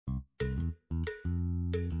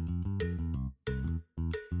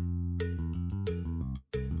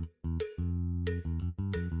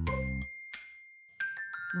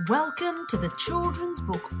Welcome to the Children's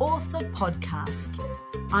Book Author Podcast.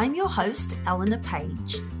 I'm your host, Eleanor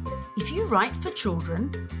Page. If you write for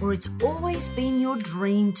children, or it's always been your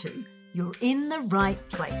dream to, you're in the right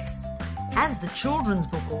place. As the children's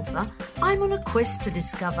book author, I'm on a quest to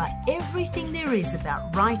discover everything there is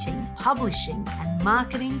about writing, publishing, and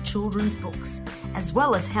marketing children's books, as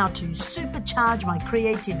well as how to supercharge my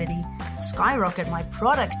creativity, skyrocket my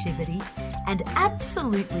productivity, and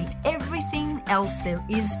absolutely everything else there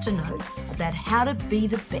is to know about how to be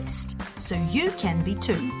the best, so you can be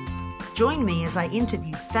too. Join me as I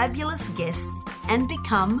interview fabulous guests and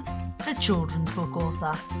become the children's book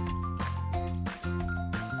author.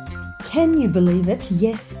 Can you believe it?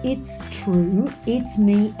 Yes, it's true. It's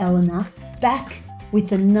me, Eleanor, back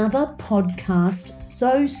with another podcast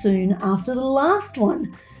so soon after the last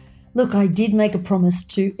one. Look, I did make a promise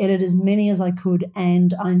to edit as many as I could,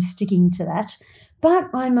 and I'm sticking to that. But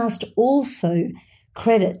I must also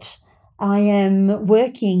credit, I am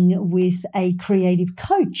working with a creative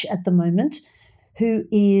coach at the moment who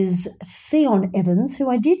is Fionn Evans, who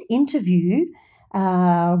I did interview,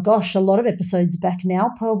 a lot of episodes back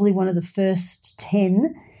now, probably one of the first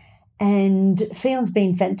 10. And Fionn's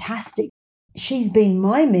been fantastic. She's been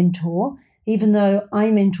my mentor. Even though I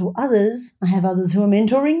mentor others, I have others who are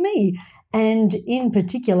mentoring me. And in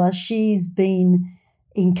particular, she's been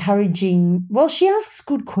encouraging, she asks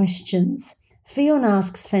good questions. Fionn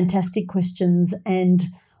asks fantastic questions. And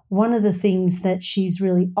one of the things that she's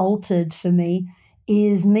really altered for me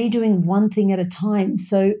is me doing one thing at a time.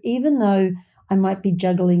 So even though I might be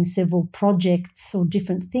juggling several projects or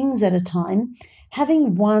different things at a time,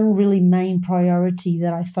 having one really main priority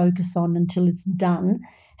that I focus on until it's done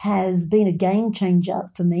has been a game changer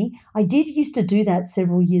for me. I did used to do that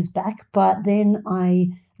several years back, but then I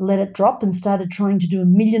let it drop and started trying to do a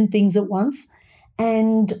million things at once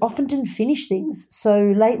and often didn't finish things.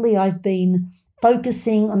 So lately I've been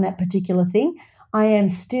focusing on that particular thing. I am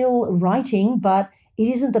still writing, but it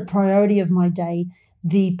isn't the priority of my day.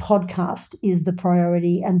 The podcast is the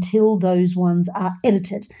priority until those ones are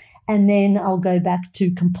edited. And then I'll go back to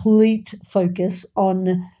complete focus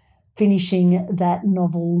on finishing that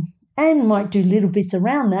novel, and might do little bits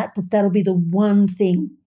around that, but that'll be the one thing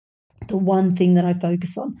that I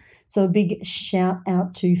focus on. So a big shout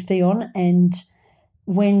out to Fionn, and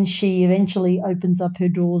when she eventually opens up her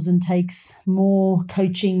doors and takes more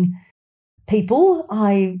coaching people,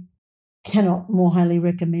 I cannot more highly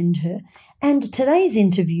recommend her. And today's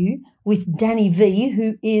interview with Dani V,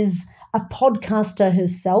 who is a podcaster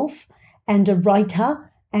herself and a writer,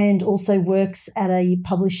 and also works at a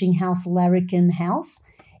publishing house, Larrikin House,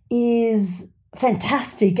 is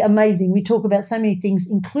fantastic, amazing. We talk about so many things,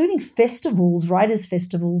 including festivals, writers'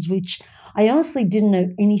 festivals, which I honestly didn't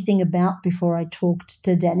know anything about before I talked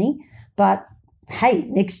to Dani. But hey,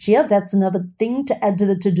 next year, that's another thing to add to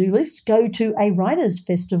the to-do list, go to a writers'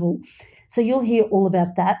 festival. So you'll hear all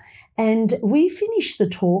about that. And we finished the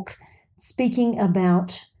talk speaking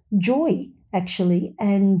about joy, actually,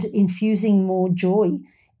 and infusing more joy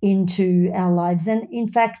into our lives. And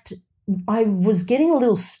in fact, I was getting a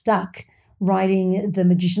little stuck writing The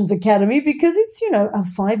Magician's Academy because it's, a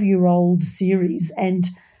 5-year-old series. And,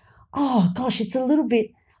 it's a little bit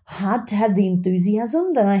hard to have the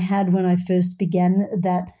enthusiasm that I had when I first began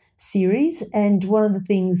that series. And one of the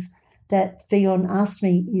things that Fionn asked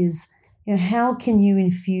me is, how can you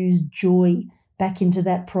infuse joy back into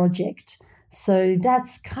that project? So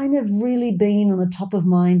that's kind of really been on the top of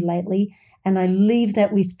mind lately. And I leave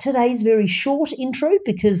that with today's very short intro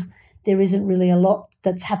because there isn't really a lot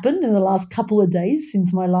that's happened in the last couple of days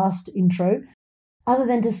since my last intro, other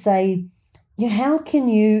than to say, how can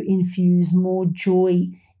you infuse more joy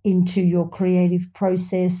into your creative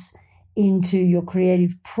process, into your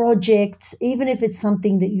creative projects, even if it's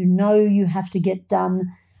something that you have to get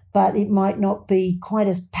done, but it might not be quite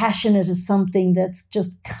as passionate as something that's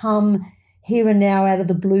just come here and now out of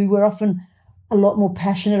the blue. We're often a lot more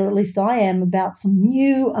passionate, or at least I am, about some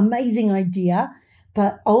new, amazing idea,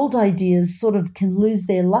 but old ideas sort of can lose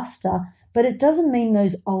their luster. But it doesn't mean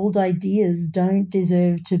those old ideas don't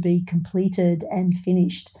deserve to be completed and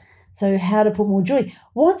finished. So how to put more joy?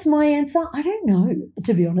 What's my answer? I don't know,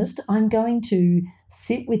 to be honest. I'm going to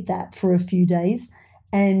sit with that for a few days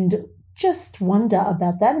and just wonder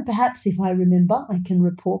about that. And perhaps if I remember, I can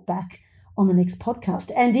report back on the next podcast.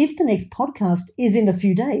 And if the next podcast is in a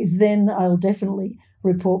few days, then I'll definitely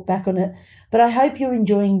report back on it. But I hope you're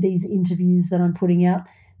enjoying these interviews that I'm putting out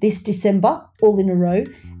this December, all in a row.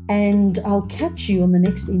 And I'll catch you on the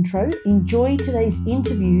next intro. Enjoy today's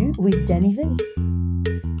interview with Dani V.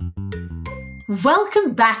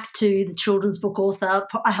 Welcome back to the Children's Book Author.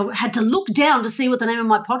 I had to look down to see what the name of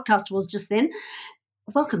my podcast was just then.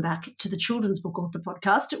 Welcome back to the Children's Book Author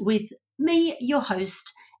podcast with me, your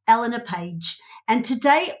host, Eleanor Page. And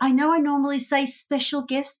today, I know I normally say special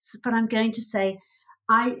guests, but I'm going to say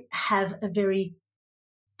I have a very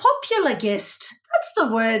popular guest. That's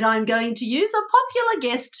the word I'm going to use. A popular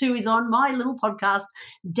guest who is on my little podcast,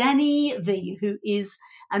 Dani V, who is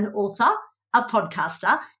an author, a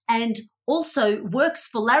podcaster, and also works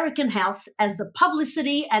for Larrikin House as the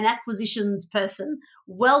publicity and acquisitions person.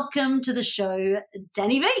 Welcome to the show,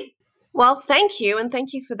 Dani V. Well, thank you, and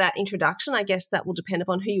thank you for that introduction. I guess that will depend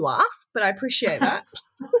upon who you ask, but I appreciate that.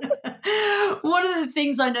 One of the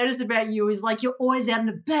things I notice about you is like you're always out and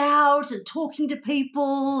about and talking to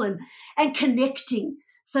people and connecting.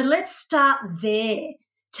 So let's start there.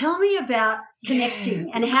 Tell me about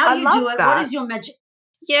connecting and how you do it. That. What is your magic?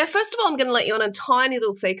 Yeah, first of all, I'm going to let you on a tiny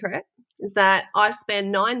little secret, is that I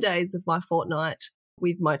spend 9 days of my fortnight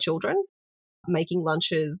with my children, making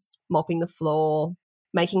lunches, mopping the floor,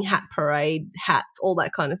 making hat parade, hats, all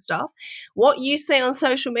that kind of stuff. What you see on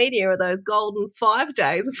social media are those golden 5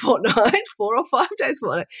 days a fortnight, 4 or 5 days a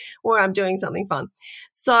fortnight, where I'm doing something fun.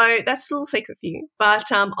 So that's a little secret for you.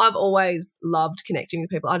 But I've always loved connecting with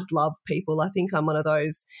people. I just love people. I think I'm one of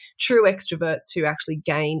those true extroverts who actually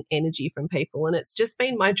gain energy from people. And it's just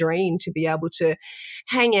been my dream to be able to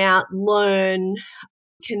hang out, learn,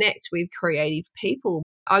 connect with creative people.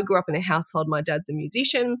 I grew up in a household, my dad's a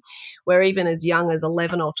musician, where even as young as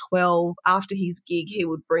 11 or 12, after his gig, he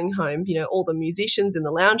would bring home, all the musicians in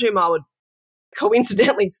the lounge room. I would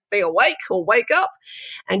coincidentally be awake or wake up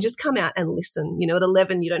and just come out and listen. At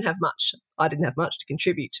 11, you don't have much. I didn't have much to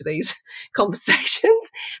contribute to these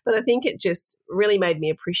conversations, but I think it just really made me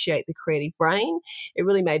appreciate the creative brain. It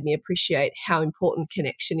really made me appreciate how important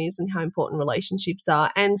connection is and how important relationships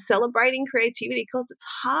are, and celebrating creativity, because it's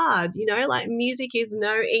hard, like music is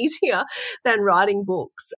no easier than writing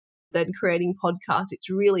books, than creating podcasts. It's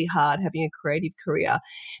really hard having a creative career.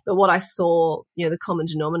 But what I saw, the common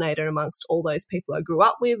denominator amongst all those people I grew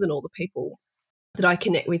up with and all the people that I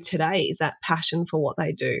connect with today is that passion for what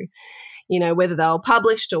they do. Whether they were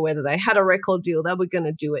published or whether they had a record deal, they were going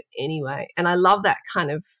to do it anyway. And I love that kind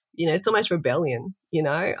of, it's almost rebellion,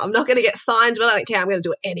 I'm not going to get signed, but I don't care. I'm going to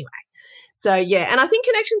do it anyway. So, yeah, and I think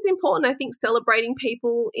connection's important. I think celebrating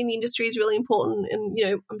people in the industry is really important. And,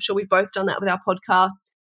 I'm sure we've both done that with our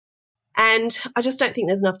podcasts. And I just don't think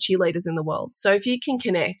there's enough cheerleaders in the world. So if you can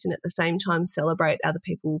connect and at the same time celebrate other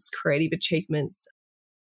people's creative achievements,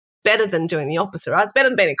 better than doing the opposite. Right? It's better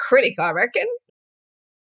than being a critic, I reckon.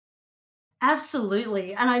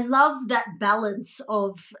 Absolutely. And I love that balance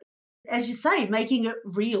of, as you say, making it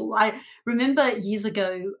real. I remember years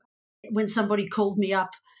ago when somebody called me up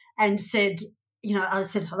and said, I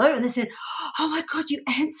said hello, and they said, "Oh my God, you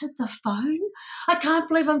answered the phone? I can't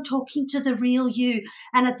believe I'm talking to the real you."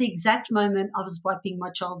 And at the exact moment I was wiping my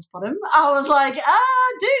child's bottom, I was like, dude,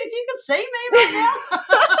 if you could see me right now.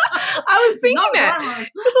 I was thinking that.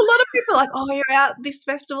 Glamorous. Because a lot of people are like, "Oh, you're out this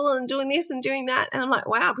festival and doing this and doing that." And I'm like,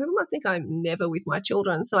 wow, people must think I'm never with my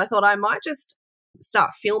children. So I thought I might just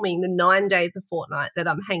start filming the 9 days a fortnight that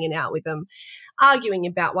I'm hanging out with them, arguing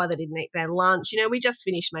about why they didn't eat their lunch. We just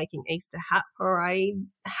finished making Easter hat parade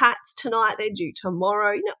hats tonight. They're due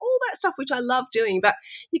tomorrow. All that stuff, which I love doing, but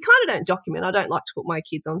you kind of don't document. I don't like to put my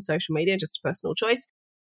kids on social media, just a personal choice.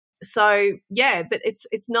 So, yeah, but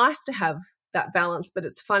it's nice to have that balance, but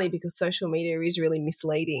it's funny because social media is really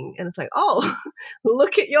misleading. And it's like, oh,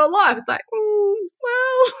 look at your life. It's like,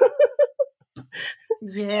 well...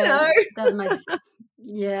 Yeah, that makes sense.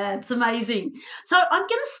 Yeah, it's amazing. So I'm going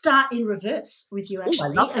to start in reverse with you, actually.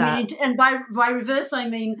 I love that. I mean, and by reverse, I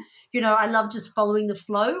mean, I love just following the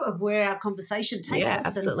flow of where our conversation takes us. Yeah,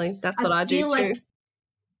 absolutely. That's what I do too.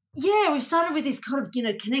 Yeah, we've started with this kind of,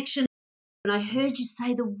 connection. And I heard you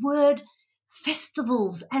say the word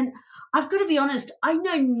festivals. And I've got to be honest, I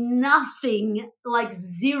know nothing, like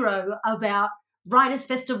zero, about writers'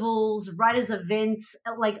 festivals, writers' events,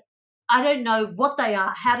 I don't know what they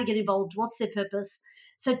are, how to get involved, what's their purpose.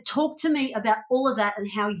 So talk to me about all of that and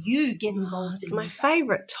how you get involved. It's my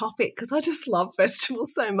favourite topic because I just love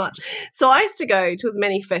festivals so much. So I used to go to as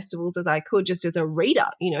many festivals as I could just as a reader,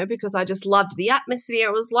 because I just loved the atmosphere.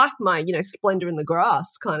 It was like my, Splendor in the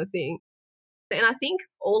Grass kind of thing. And I think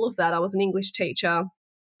all of that, I was an English teacher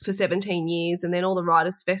for 17 years and then all the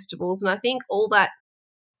writers' festivals. And I think all that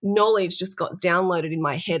knowledge just got downloaded in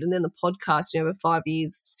my head. And then the podcast, over 5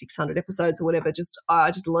 years, 600 episodes or whatever, I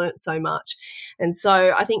just learnt so much. And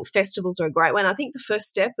so I think festivals are a great one. I think the first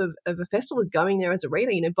step of a festival is going there as a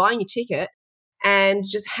reader, buying your ticket and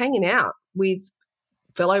just hanging out with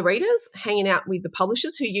fellow readers, hanging out with the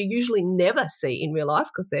publishers who you usually never see in real life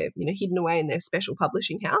because they're, hidden away in their special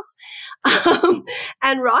publishing house,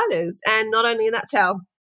 and writers. And not only that's how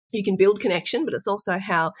you can build connection, but it's also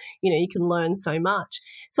how, you can learn so much.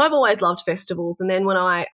 So I've always loved festivals. And then when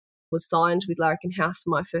I was signed with Larrikin House for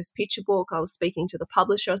my first picture book, I was speaking to the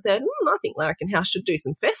publisher. I said, I think Larrikin House should do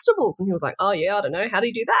some festivals. And he was like, oh, yeah, I don't know. How do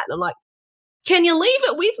you do that? And I'm like, can you leave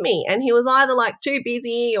it with me? And he was either like too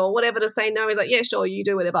busy or whatever to say no. He's like, yeah, sure, you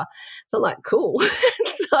do whatever. So I'm like, cool.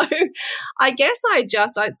 So I guess I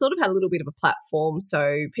sort of had a little bit of a platform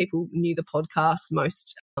so people knew the podcast,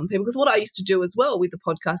 most people, because what I used to do as well with the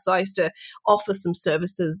podcast, I used to offer some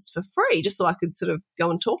services for free just so I could sort of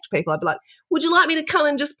go and talk to people. I'd be like, would you like me to come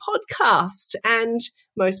and just podcast? And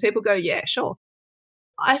most people go, yeah, sure.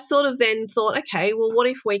 I sort of then thought, okay, well, what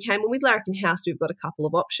if we came, and with Larrikin House, we've got a couple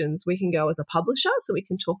of options. We can go as a publisher, so we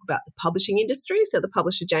can talk about the publishing industry. So the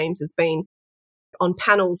publisher, James, has been on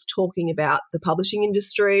panels talking about the publishing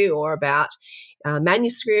industry or about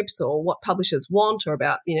manuscripts or what publishers want or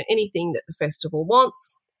about, anything that the festival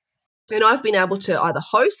wants. And I've been able to either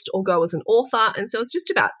host or go as an author. And so it's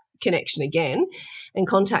just about connection again and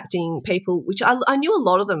contacting people, which I knew a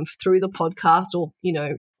lot of them through the podcast or,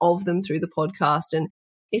 of them through the podcast. And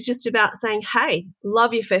it's just about saying, hey,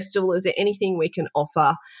 love your festival. Is there anything we can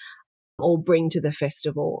offer or bring to the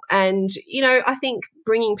festival? And, I think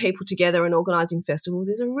bringing people together and organising festivals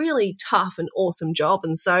is a really tough and awesome job.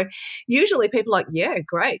 And so usually people are like, yeah,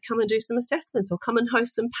 great, come and do some assessments or come and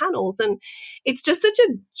host some panels. And it's just such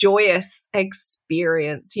a joyous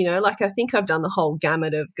experience, like I think I've done the whole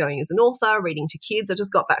gamut of going as an author, reading to kids. I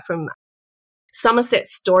just got back from Somerset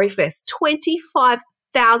Storyfest,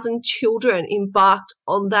 25,000 children embarked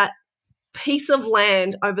on that piece of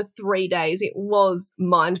land over 3 days. It was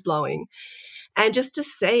mind-blowing. And just to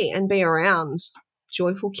see and be around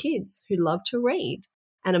joyful kids who love to read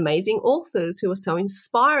and amazing authors who are so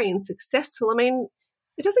inspiring and successful. I mean,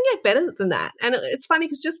 it doesn't get better than that. And it's funny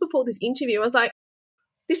because just before this interview, I was like,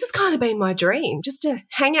 this has kind of been my dream, just to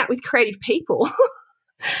hang out with creative people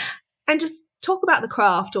and just talk about the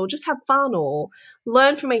craft or just have fun or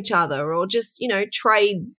learn from each other or just,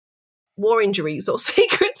 trade war injuries or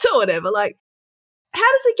secrets or whatever. Like, how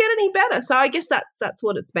does it get any better? So I guess that's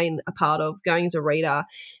what it's been a part of, going as a reader,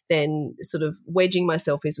 then sort of wedging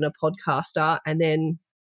myself as a podcaster, and then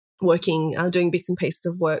working, doing bits and pieces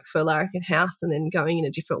of work for Larrikin House, and then going in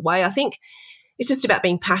a different way. I think it's just about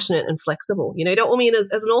being passionate and flexible. You don't want me in as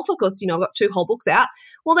an author because, I've got 2 whole books out.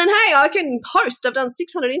 Well, then, hey, I can host. I've done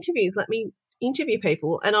 600 interviews. Let me interview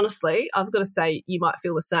people. And honestly, I've got to say, you might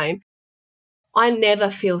feel the same. I never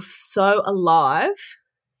feel so alive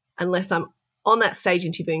unless I'm on that stage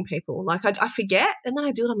interviewing people. Like I forget, and then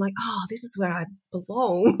I do it. I'm like, oh, this is where I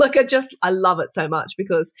belong. Like I love it so much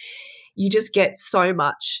because you just get so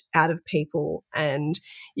much out of people and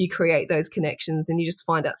you create those connections and you just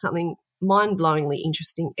find out something mind-blowingly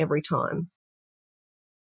interesting every time.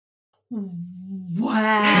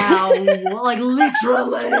 Wow. Like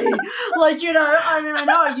literally. Like, I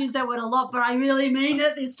know I use that word a lot, but I really mean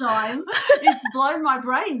it this time. It's blown my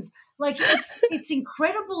brains. Like it's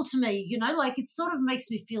incredible to me, like it sort of makes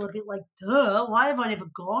me feel a bit like, duh, why have I never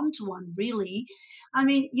gone to one really? I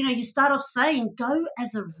mean, you start off saying go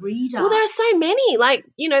as a reader. Well, there are so many. Like,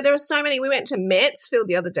 there are so many. We went to Mansfield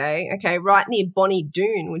the other day, okay, right near Bonnie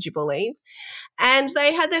Doon, would you believe? And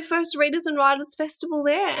they had their first Readers and Writers Festival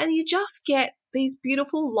there, and you just get these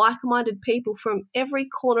beautiful, like-minded people from every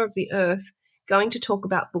corner of the earth going to talk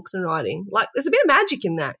about books and writing. Like, there's a bit of magic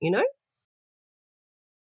in that, Yeah.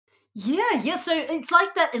 So it's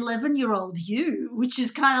like that 11-year-old you, which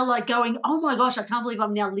is kind of like going, oh, my gosh, I can't believe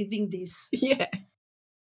I'm now living this. Yeah.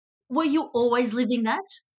 Were you always living that?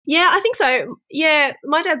 Yeah, I think so. Yeah,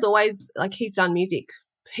 my dad's always, like, he's done music.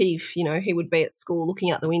 He would be at school looking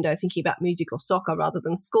out the window thinking about music or soccer rather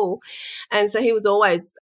than school. And so he was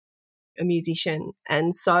always a musician.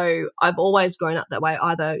 And so I've always grown up that way,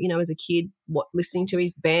 either, as a kid, listening to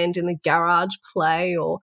his band in the garage play,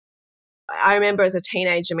 or I remember as a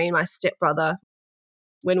teenager, me and my stepbrother,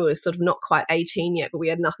 when we were sort of not quite 18 yet, but we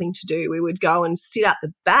had nothing to do, we would go and sit at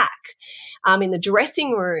the back in the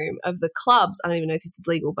dressing room of the clubs. I don't even know if this is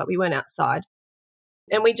legal, but we went outside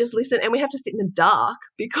and we just listened, and we have to sit in the dark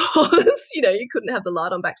because, you couldn't have the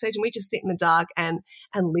light on backstage, and we just sit in the dark and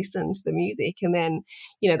listen to the music. And then,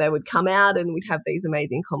 they would come out and we'd have these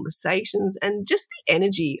amazing conversations, and just the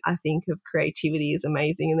energy, I think, of creativity is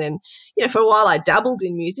amazing. And then, for a while I dabbled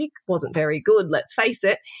in music, wasn't very good, let's face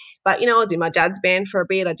it. But, I was in my dad's band for a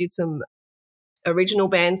bit. I did some original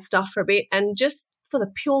band stuff for a bit, and just for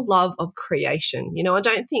the pure love of creation. You know,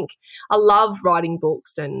 I love writing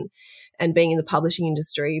books and being in the publishing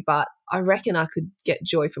industry, but I reckon I could get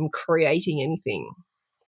joy from creating anything.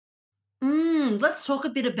 Let's talk a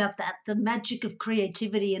bit about that, the magic of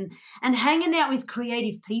creativity and hanging out with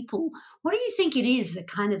creative people. What do you think it is that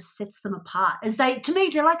kind of sets them apart? To me,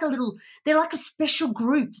 they're like a special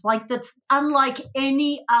group, like that's unlike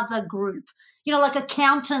any other group. You know, like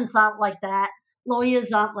accountants aren't like that,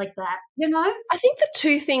 lawyers aren't like that, you know? I think the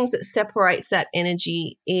two things that separates that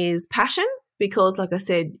energy is passion, because like I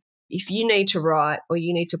said, if you need to write or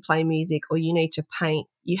you need to play music or you need to paint,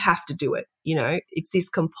 you have to do it. You know, it's this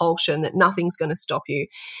compulsion that nothing's going to stop you.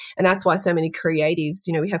 And that's why so many creatives,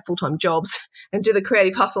 you know, we have full-time jobs and do the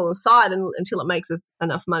creative hustle on the side until it makes us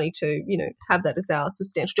enough money to, you know, have that as our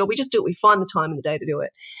substantial job. We just do it. We find the time in the day to do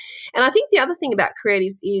it. And I think the other thing about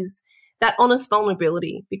creatives is that honest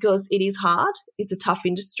vulnerability, because it is hard. It's a tough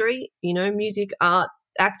industry. You know, music, art,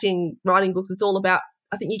 acting, writing books, it's all about,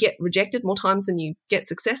 I think you get rejected more times than you get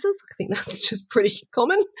successes. I think that's just pretty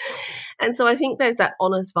common. And so I think there's that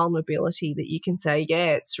honest vulnerability that you can say,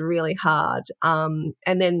 yeah, it's really hard. And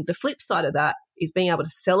then the flip side of that is being able to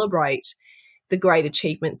celebrate the great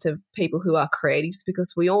achievements of people who are creatives,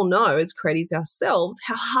 because we all know as creatives ourselves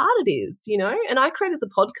how hard it is, you know. And I created the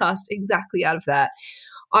podcast exactly out of that.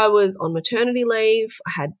 I was on maternity leave.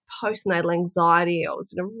 I had postnatal anxiety. I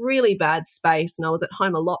was in a really bad space and I was at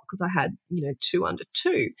home a lot because I had, you know, 2 under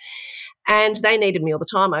 2. And they needed me all the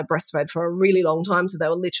time. I breastfed for a really long time, so they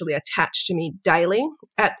were literally attached to me daily.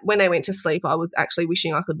 When they went to sleep, I was actually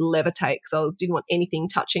wishing I could levitate because I didn't want anything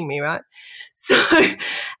touching me, right? So,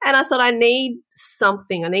 and I thought I need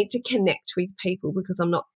something. I need to connect with people because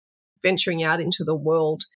I'm not venturing out into the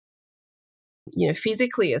world, you know,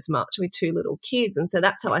 physically as much with 2 little kids. And so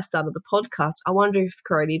that's how I started the podcast. I wonder if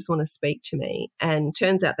creatives want to speak to me. And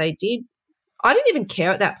turns out they did. I didn't even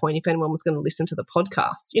care at that point if anyone was going to listen to the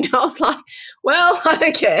podcast. You know, I was like, well, I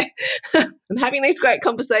don't care. I'm having these great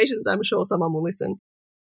conversations. I'm sure someone will listen.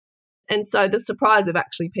 And so the surprise of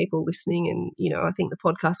actually people listening and, you know, I think the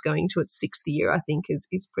podcast going to its 6th year, I think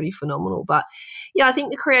is pretty phenomenal. But yeah, I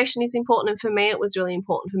think the creation is important. And for me, it was really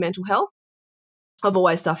important for mental health. I've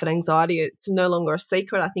always suffered anxiety. It's no longer a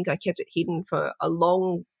secret. I think I kept it hidden for a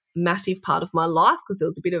long, massive part of my life because there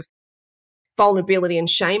was a bit of vulnerability and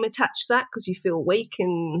shame attached to that because you feel weak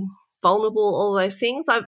and vulnerable, all those things.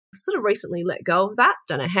 I've sort of recently let go of that.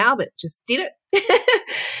 Don't know how, but just did it.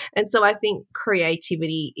 And so I think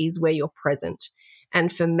creativity is where you're present.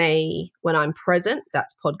 And for me, when I'm present,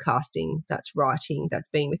 that's podcasting, that's writing, that's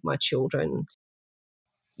being with my children.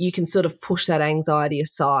 You can sort of push that anxiety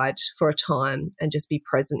aside for a time and just be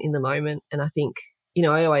present in the moment. And I think, you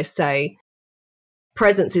know, I always say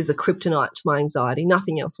presence is a kryptonite to my anxiety.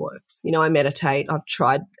 Nothing else works. You know, I meditate. I've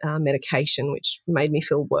tried medication, which made me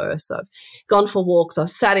feel worse. I've gone for walks. I've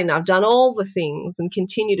sat in. I've done all the things and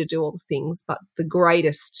continue to do all the things. But the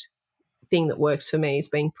greatest thing that works for me is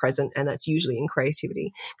being present, and that's usually in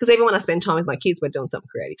creativity. Because even when I spend time with my kids, we're doing something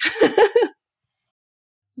creative.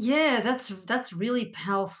 Yeah, that's really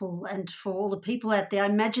powerful. And for all the people out there, I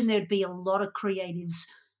imagine there'd be a lot of creatives.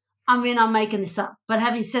 I mean, I'm making this up, but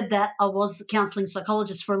having said that, I was a counselling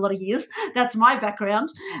psychologist for a lot of years. That's my background.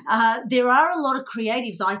 There are a lot of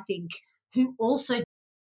creatives, I think, who also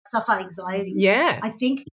suffer anxiety. Yeah. I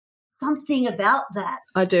think something about that.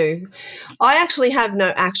 I do. I actually have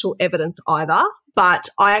no actual evidence either, but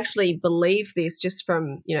I actually believe this just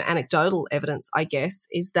from, you know, anecdotal evidence, I guess,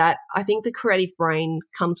 is that I think the creative brain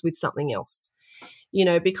comes with something else, you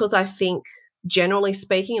know, because I think generally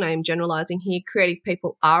speaking, and I am generalizing here, creative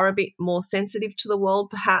people are a bit more sensitive to the world,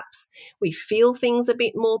 perhaps. We feel things a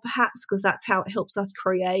bit more, perhaps, because that's how it helps us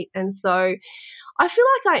create. And so I feel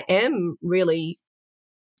like I am really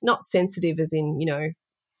not sensitive as in, you know,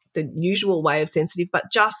 the usual way of sensitive,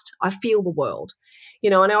 but just I feel the world, you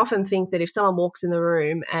know, and I often think that if someone walks in the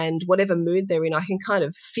room and whatever mood they're in, I can kind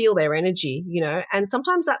of feel their energy, you know, and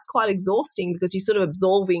sometimes that's quite exhausting because you're sort of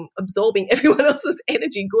absorbing everyone else's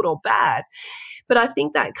energy, good or bad. But I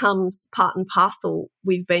think that comes part and parcel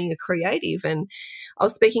with being a creative. And I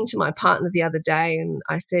was speaking to my partner the other day and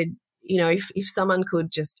I said, you know, if someone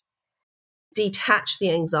could just detach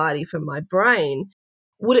the anxiety from my brain,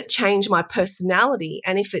 would it change my personality?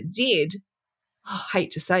 And if it did, I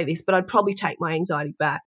hate to say this, but I'd probably take my anxiety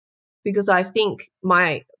back because I think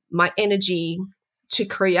my energy to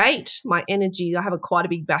create, my energy, I have quite a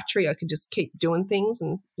big battery. I can just keep doing things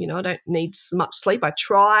and, you know, I don't need so much sleep. I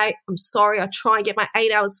try and get my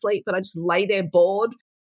 8 hours sleep, but I just lay there bored.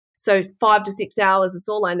 So 5 to 6 hours, it's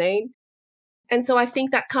all I need. And so I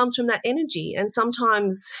think that comes from that energy. And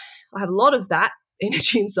sometimes I have a lot of that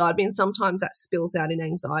energy inside me, and sometimes that spills out in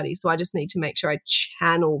anxiety. So I just need to make sure I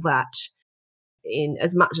channel that in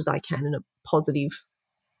as much as I can in a positive,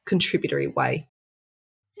 contributory way.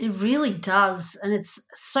 It really does. And it's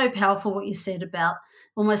so powerful what you said about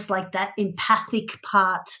almost like that empathic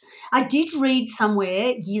part. I did read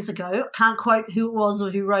somewhere years ago, can't quote who it was or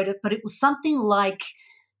who wrote it, but it was something like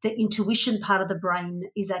the intuition part of the brain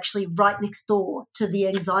is actually right next door to the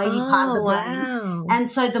anxiety part of the brain. Wow. And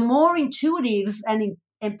so the more intuitive and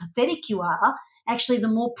empathetic you are, actually the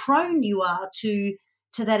more prone you are to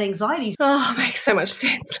that anxiety. Oh, makes so much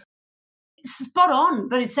sense. Spot on,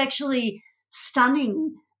 but it's actually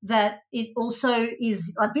stunning that it also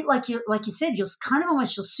is a bit like you said, you're kind of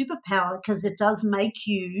almost your superpower, because it does make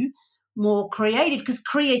you more creative, because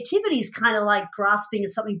creativity is kind of like grasping at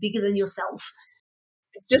something bigger than yourself.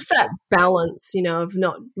 It's just that balance, of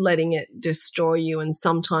not letting it destroy you. And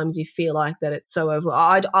sometimes you feel like that it's so over.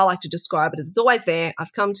 I like to describe it as it's always there.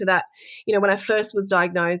 I've come to that, when I first was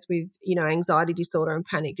diagnosed with, anxiety disorder and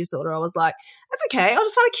panic disorder, I was like, that's okay. I'll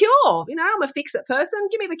just find a cure. I'm a fix-it person.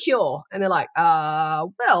 Give me the cure. And they're like,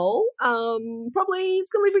 probably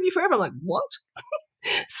it's going to live with you forever. I'm like, what?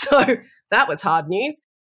 So that was hard news.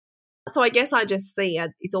 So I guess I just see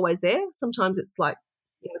it's always there. Sometimes it's like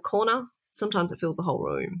in the corner. Sometimes it fills the whole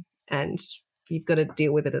room, and you've got to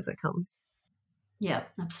deal with it as it comes. Yeah,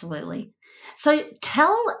 absolutely. So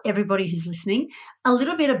tell everybody who's listening a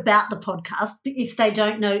little bit about the podcast if they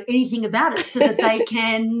don't know anything about it, so that they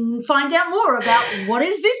can find out more about what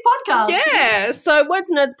is this podcast. Yeah, so Words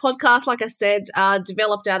and Nerds podcast, like I said,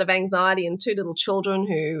 developed out of anxiety and two little children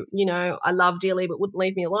who, I love dearly but wouldn't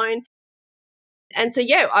leave me alone. And so,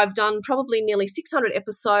 yeah, I've done probably nearly 600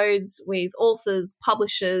 episodes with authors,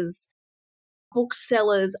 publishers,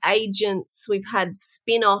 booksellers, agents. We've had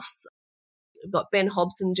spin-offs. We've got Ben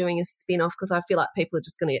Hobson doing a spin-off because I feel like people are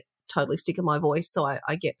just going to get totally sick of my voice, so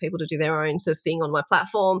I get people to do their own sort of thing on my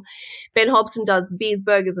platform. Ben Hobson does beers,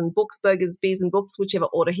 burgers and books, burgers, beers and books, whichever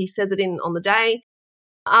order he says it in on the day.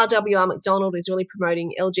 RWR McDonald is really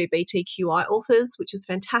promoting LGBTQI authors, which is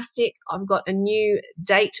fantastic. I've got a new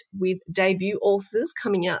date with debut authors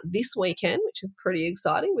coming out this weekend, which is pretty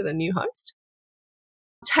exciting, with a new host.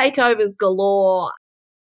 Takeovers galore.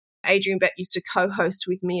 Adrian Beck used to co-host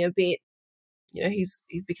with me a bit. He's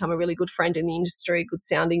become a really good friend in the industry, good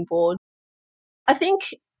sounding board. I think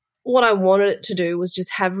what I wanted it to do was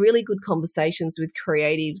just have really good conversations with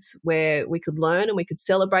creatives where we could learn and we could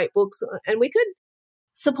celebrate books and we could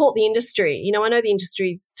support the industry. I know the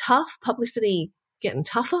industry's tough, publicity getting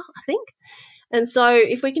tougher, I think. And so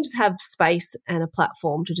if we can just have space and a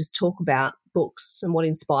platform to just talk about books and what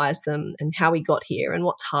inspires them and how we got here and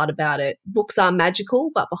what's hard about it. Books are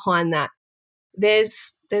magical, but behind that,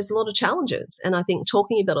 there's a lot of challenges. And I think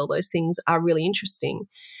talking about all those things are really interesting.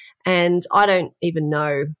 And I don't even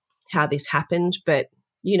know how this happened, but,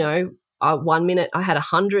 1 minute I had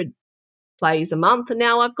 100 plays a month and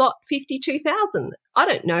now I've got 52,000. I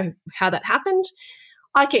don't know how that happened.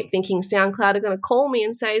 I keep thinking SoundCloud are going to call me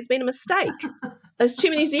and say it's been a mistake. There's too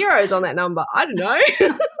many zeros on that number. I don't know.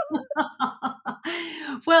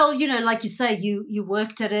 Well, like you say, you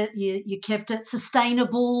worked at it, you kept it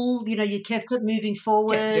sustainable, you kept it moving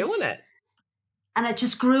forward. Kept doing it. And it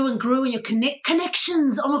just grew and grew, and your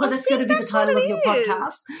connections. Oh, my God, that's going to be the title of your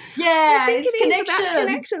podcast. Yeah, it's connections. About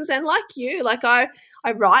connections. And like you,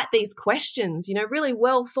 I write these questions, really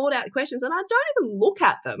well thought out questions, and I don't even look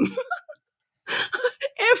at them.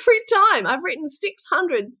 Every time I've written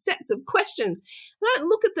 600 sets of questions, I don't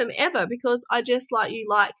look at them ever, because I just like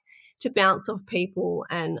to bounce off people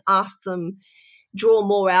and ask them, draw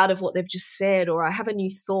more out of what they've just said, or I have a new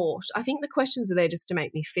thought. I think the questions are there just to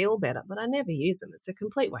make me feel better, but I never use them. It's a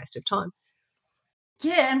complete waste of time.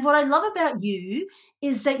 Yeah, and what I love about you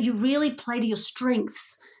is that you really play to your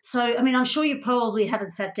strengths. So, I'm sure you probably haven't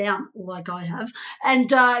sat down like I have and,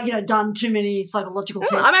 done too many psychological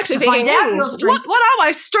tests. I'm actually thinking, what are my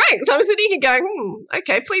strengths? I'm sitting here going,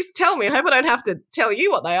 okay, please tell me. I hope I don't have to tell you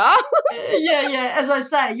what they are. Yeah. As I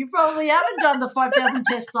say, you probably haven't done the 5,000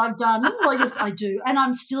 tests I've done. Well, yes, I do. And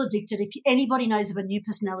I'm still addicted. If anybody knows of a new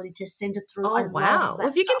personality test, send it through. Oh, wow. Well,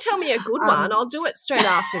 if you can tell me a good one, I'll do it straight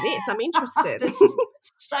after this. I'm interested. There's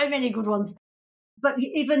so many good ones. But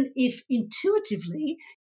even if intuitively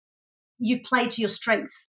you play to your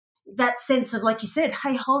strengths, that sense of, like you said,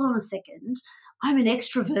 hey, hold on a second, I'm an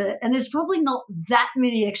extrovert, and there's probably not that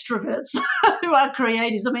many extroverts who are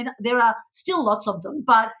creatives. There are still lots of them,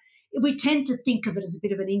 but we tend to think of it as a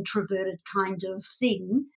bit of an introverted kind of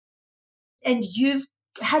thing. And you've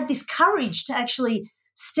had this courage to actually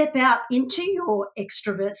step out into your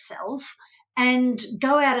extrovert self and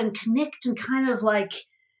go out and connect and kind of like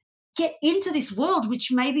get into this world,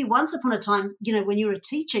 which maybe once upon a time, when you were a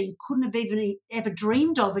teacher, you couldn't have even ever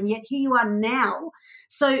dreamed of, and yet here you are now.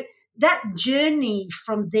 So that journey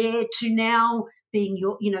from there to now being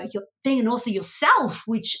you're being an author yourself,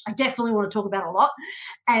 which I definitely want to talk about a lot,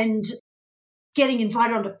 and getting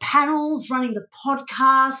invited onto panels, running the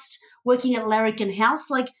podcast, working at Larrikin House.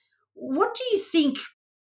 Like, what do you think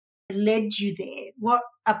led you there? What,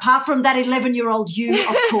 apart from that 11-year-old you,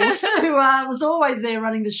 of course, who was always there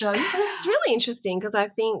running the show? It's really interesting because I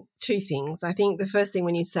think two things. I think the first thing,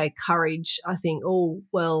 when you say courage, I think, oh,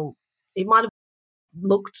 well, it might have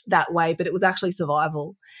looked that way, but it was actually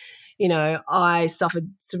survival. I suffered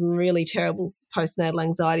some really terrible postnatal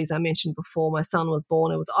anxieties. I mentioned before, my son was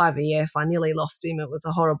born. It was IVF. I nearly lost him. It was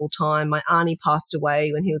a horrible time. My auntie passed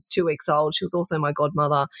away when he was 2 weeks old. She was also my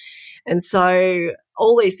godmother. And so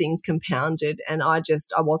all these things compounded, and I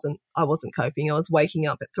wasn't coping. I was waking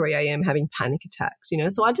up at 3 a.m. having panic attacks,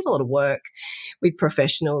 So I did a lot of work with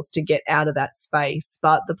professionals to get out of that space.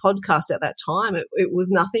 But the podcast at that time, it was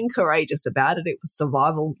nothing courageous about it. It was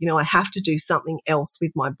survival. I have to do something else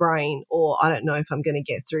with my brain, or I don't know if I'm going to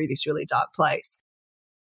get through this really dark place.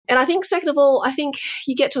 And I think, second of all, I think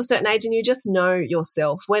you get to a certain age and you just know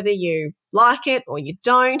yourself, whether you like it or you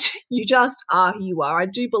don't, you just are who you are. I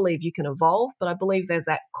do believe you can evolve, but I believe there's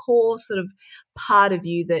that core sort of part of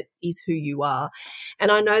you that is who you are.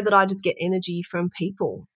 And I know that I just get energy from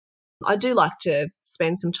people. I do like to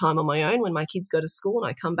spend some time on my own when my kids go to school and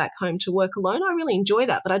I come back home to work alone. I really enjoy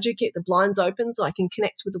that, but I do keep the blinds open so I can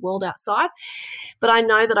connect with the world outside. But I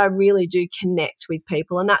know that I really do connect with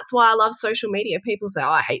people, and that's why I love social media. People say,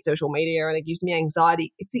 I hate social media and it gives me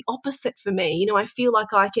anxiety. It's the opposite for me. I feel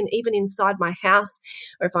like I can, even inside my house,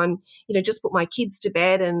 or if I'm, just put my kids to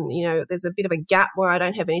bed and, there's a bit of a gap where I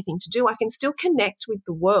don't have anything to do, I can still connect with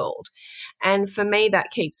the world. And for me, that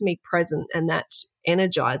keeps me present and that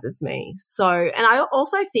energizes me. So, and I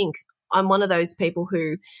also think I'm one of those people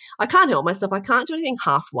who I can't help myself. I can't do anything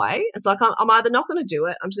halfway. It's like I'm either not going to do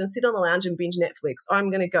it, I'm just going to sit on the lounge and binge Netflix, or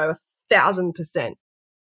I'm going to go 1,000%. It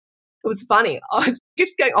was funny. I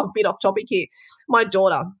just going off bit off topic here. My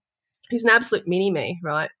daughter, who's an absolute mini-me,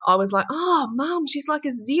 right? I was like, oh, Mum, she's like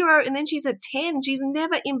a 0 and then she's a 10. She's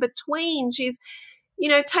never in between. She's,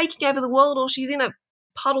 taking over the world, or she's in a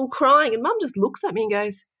puddle crying. And Mum just looks at me and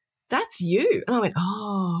goes, that's you. And I went,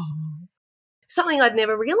 oh, something I'd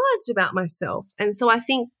never realized about myself. And so I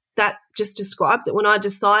think that just describes it. When I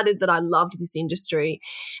decided that I loved this industry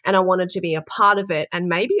and I wanted to be a part of it, and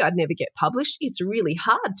maybe I'd never get published, it's really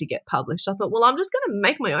hard to get published. I thought, well, I'm just going to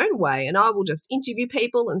make my own way, and I will just interview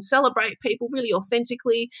people and celebrate people really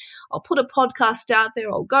authentically. I'll put a podcast out there.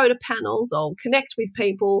 I'll go to panels. I'll connect with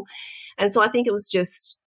people. And so I think it was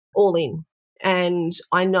just all in. And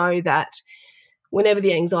I know that whenever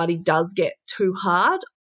the anxiety does get too hard,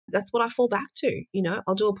 that's what I fall back to.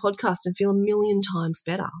 I'll do a podcast and feel a million times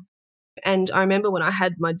better. And I remember when I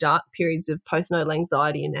had my dark periods of postnatal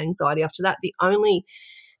anxiety and anxiety after that, the only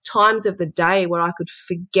times of the day where I could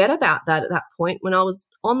forget about that at that point, when I was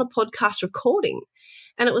on the podcast recording.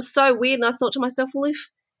 And it was so weird. And I thought to myself, well,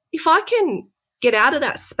 if I can get out of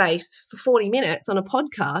that space for 40 minutes on a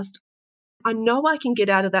podcast, I know I can get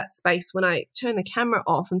out of that space when I turn the camera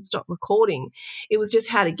off and stop recording. It was just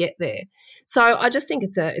how to get there. So I just think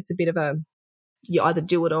it's a bit of a, you either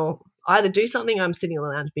do it or either do something, or I'm sitting on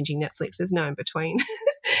the lounge binging Netflix. There's no in between.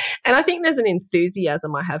 And I think there's an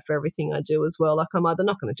enthusiasm I have for everything I do as well. Like, I'm either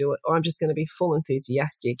not going to do it or I'm just going to be full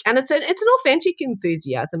enthusiastic. And it's an authentic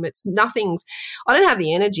enthusiasm. I don't have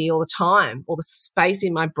the energy all the time or the space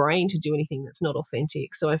in my brain to do anything that's not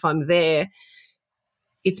authentic. So if I'm there,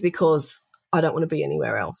 it's because I don't want to be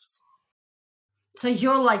anywhere else. So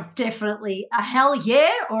you're like definitely a hell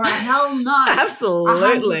yeah or a hell no.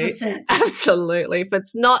 Absolutely. 100%. Absolutely. If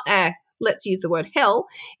it's not let's use the word hell,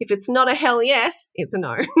 if it's not a hell yes, it's a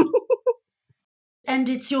no. And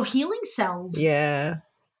it's your healing self. Yeah,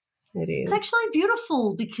 it is. It's actually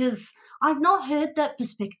beautiful, because I've not heard that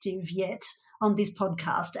perspective yet on this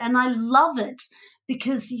podcast, and I love it,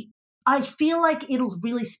 because I feel like it'll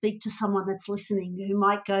really speak to someone that's listening who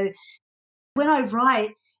might go, when I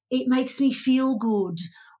write, it makes me feel good.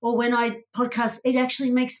 Or when I podcast, it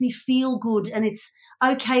actually makes me feel good. And it's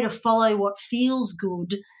okay to follow what feels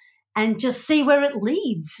good and just see where it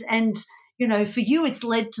leads. And, for you, it's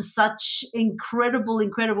led to such incredible,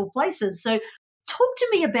 incredible places. So talk to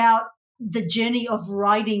me about the journey of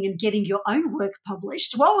writing and getting your own work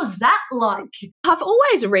published. What was that like? I've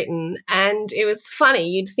always written, and it was funny.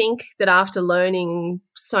 You'd think that after learning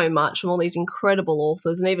so much from all these incredible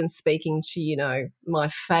authors and even speaking to, my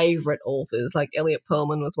favourite authors, like Elliot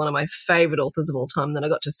Perlman was one of my favourite authors of all time, and then I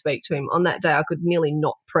got to speak to him. On that day, I could nearly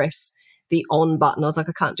not press the on button. I was like,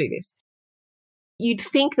 I can't do this. You'd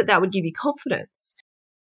think that would give you confidence.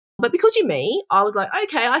 But because you're me, I was like,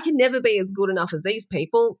 okay, I can never be as good enough as these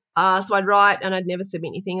people. So I'd write and I'd never submit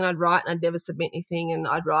anything, and I'd write and I'd never submit anything, and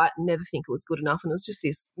I'd write and never think it was good enough. And it was just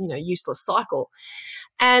this, useless cycle.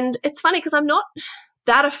 And it's funny because I'm not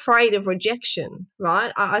that afraid of rejection,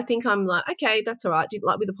 right? I think I'm like, okay, that's all right.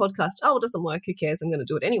 Like with the podcast, oh, it doesn't work. Who cares? I'm going to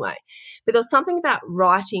do it anyway. But there was something about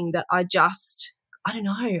writing that I don't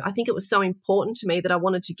know. I think it was so important to me that I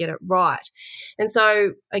wanted to get it right. And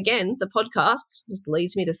so, again, the podcast just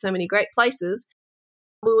leads me to so many great places.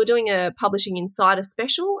 We were doing a Publishing Insider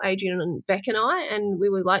special, Adrian and Beck and I, and we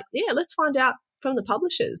were like, yeah, let's find out from the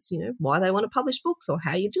publishers, why they want to publish books or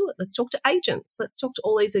how you do it. Let's talk to agents. Let's talk to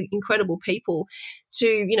all these incredible people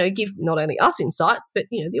to, give not only us insights, but,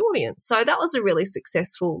 the audience. So that was a really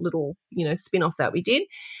successful little, spin-off that we did.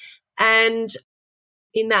 And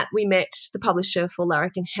in that, we met the publisher for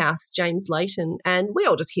Larrikin House, James Layton, and we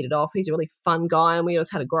all just hit it off. He's a really fun guy, and we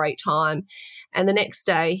just had a great time. And the next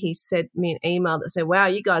day, he sent me an email that said, wow,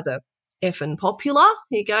 you guys are effing popular.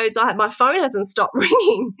 He goes, my phone hasn't stopped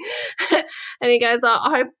ringing. And he goes,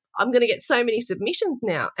 I hope I'm going to get so many submissions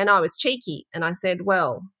now. And I was cheeky, and I said,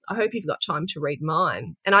 well, I hope you've got time to read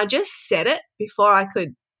mine. And I just said it before I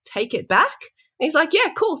could take it back. He's like,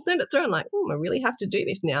 yeah, cool, send it through. I'm like, I really have to do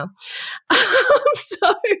this now.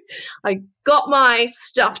 So I got my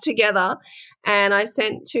stuff together and I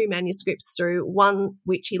sent 2 manuscripts through, one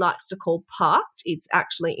which he likes to call parked. It's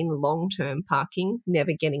actually in long-term parking,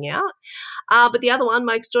 never getting out. But the other one,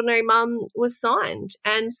 My Extraordinary Mum, was signed.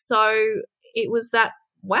 And so it was that,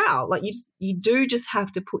 wow, like you do just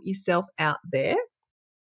have to put yourself out there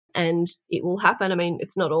and it will happen. I mean,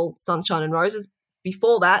 it's not all sunshine and roses.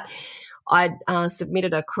 Before that, I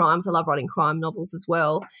submitted a crimes, I love writing crime novels as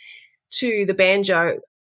well, to the Banjo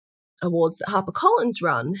Awards that HarperCollins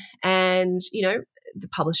run. And, the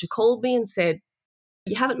publisher called me and said,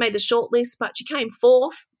 you haven't made the shortlist, but you came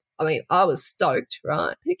 4th. I mean, I was stoked,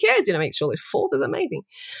 right? Who cares? Make shortlist 4th is amazing.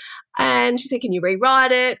 And she said, can you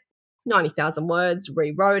rewrite it? 90,000 words,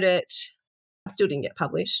 rewrote it. I still didn't get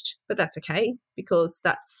published, but that's okay because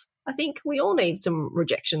I think we all need some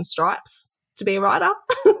rejection stripes to be a writer.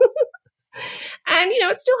 And,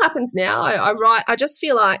 it still happens now. I write, I just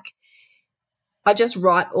feel like I just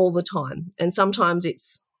write all the time. And sometimes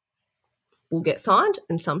will get signed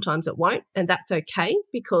and sometimes it won't. And that's okay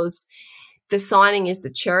because the signing is the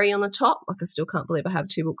cherry on the top. Like I still can't believe I have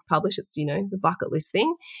 2 books published. It's, the bucket list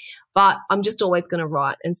thing. But I'm just always going to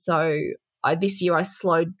write. And so this year I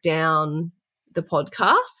slowed down the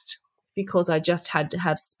podcast because I just had to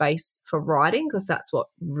have space for writing because that's what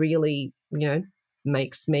really,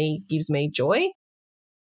 gives me joy.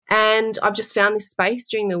 And I've just found this space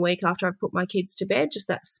during the week after I've put my kids to bed, just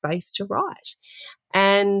that space to write.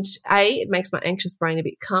 And it makes my anxious brain a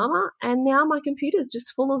bit calmer. And now my computer's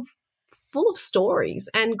just full of stories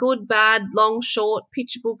and good, bad, long, short,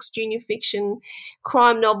 picture books, junior fiction,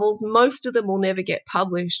 crime novels. Most of them will never get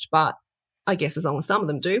published, but I guess as long as some of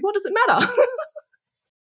them do, what does it matter?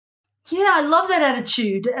 Yeah, I love that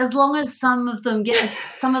attitude. As long as some of them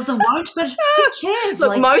won't, but who cares?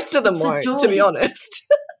 Look, most of them won't, to be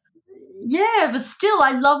honest. Yeah, but still,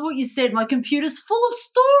 I love what you said. My computer's full of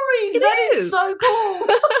stories. That is so cool.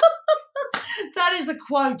 That is a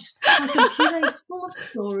quote. My computer is full of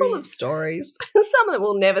stories. Full of stories. Some of them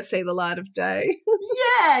will never see the light of day.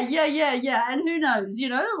 Yeah. And who knows,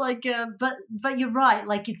 but you're right.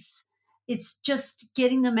 Like it's just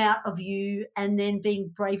getting them out of you and then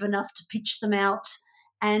being brave enough to pitch them out.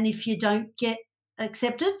 And if you don't get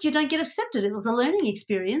accepted, you don't get accepted. It was a learning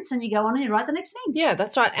experience and you go on and you write the next thing. Yeah,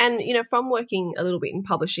 that's right. And, from working a little bit in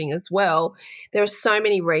publishing as well, there are so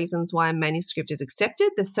many reasons why a manuscript is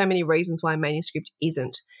accepted. There's so many reasons why a manuscript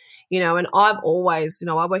isn't. And I've always,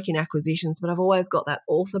 I work in acquisitions, but I've always got that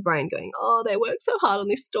author brain going, oh, they work so hard on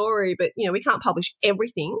this story, but, we can't publish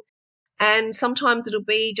everything. And sometimes it'll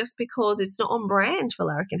be just because it's not on brand for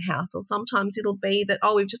Larrikin House, or sometimes it'll be that,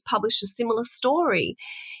 we've just published a similar story.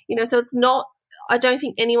 So it's not, I don't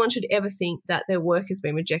think anyone should ever think that their work has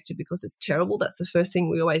been rejected because it's terrible. That's the first thing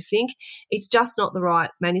we always think. It's just not the right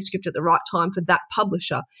manuscript at the right time for that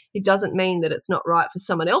publisher. It doesn't mean that it's not right for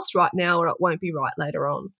someone else right now or it won't be right later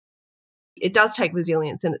on. It does take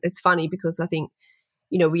resilience, and it's funny because I think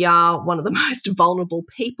we are one of the most vulnerable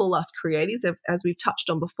people, us creators, as we've touched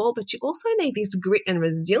on before, but you also need this grit and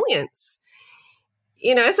resilience.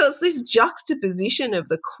 So it's this juxtaposition of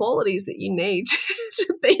the qualities that you need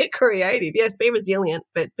to be a creative. Yes, be resilient,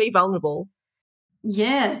 but be vulnerable.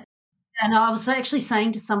 Yeah. And I was actually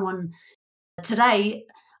saying to someone today,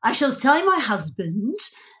 actually I was telling my husband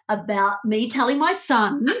about me telling my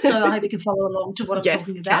son, so I hope you can follow along to what I'm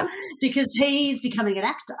talking about, because he's becoming an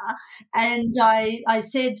actor. And I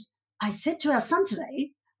said to our son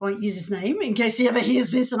today, I won't use his name in case he ever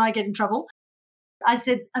hears this and I get in trouble, I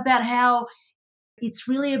said about how it's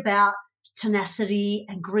really about tenacity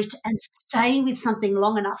and grit and staying with something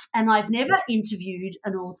long enough. And I've never interviewed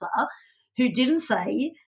an author who didn't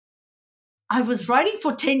say, I was writing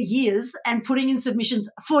for 10 years and putting in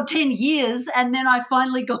submissions for 10 years, and then I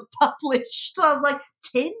finally got published. So I was like,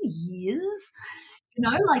 10 years?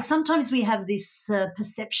 Like sometimes we have this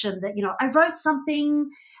perception that, I wrote something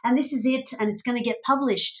and this is it and it's going to get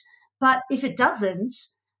published. But if it doesn't,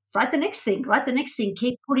 write the next thing,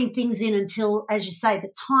 keep putting things in until, as you say,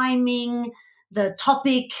 the timing, the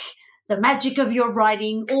topic, the magic of your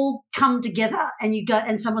writing all come together and you go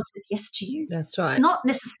and someone says yes to you. That's right. Not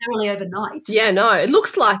necessarily overnight. Yeah, no, it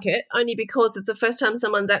looks like it only because it's the first time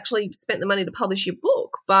someone's actually spent the money to publish your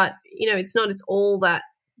book. But, it's not, it's all that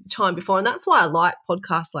time before. And that's why I like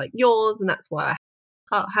podcasts like yours, and that's why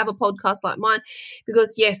I have a podcast like mine,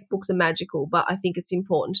 because yes, books are magical, but I think it's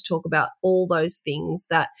important to talk about all those things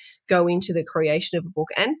that go into the creation of a book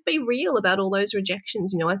and be real about all those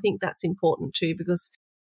rejections. I think that's important too, because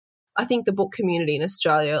I think the book community in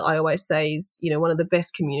Australia, I always say, is, one of the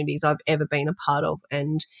best communities I've ever been a part of.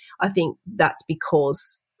 And I think that's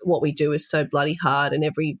because what we do is so bloody hard, and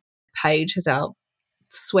every page has our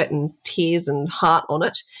sweat and tears and heart on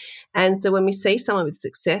it. And so when we see someone with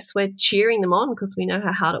success, we're cheering them on because we know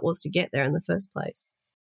how hard it was to get there in the first place.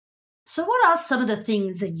 So what are some of the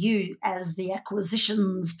things that you, as the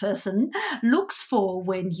acquisitions person, looks for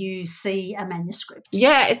when you see a manuscript?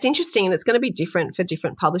 Yeah, it's interesting, and it's going to be different for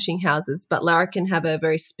different publishing houses, but Lara can have a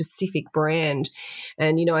very specific brand.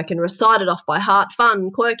 And, I can recite it off by heart: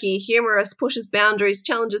 fun, quirky, humorous, pushes boundaries,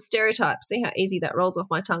 challenges stereotypes. See how easy that rolls off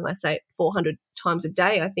my tongue? I say it 400 times a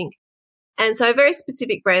day, I think. And so a very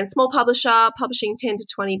specific brand, small publisher, publishing 10 to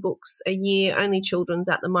 20 books a year, only children's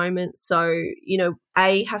at the moment. So,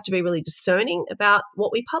 have to be really discerning about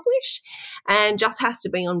what we publish, and just has to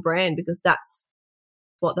be on brand because that's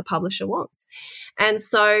what the publisher wants. And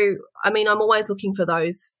so, I'm always looking for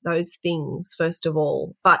those things first of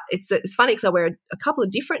all. But it's funny because I wear a couple of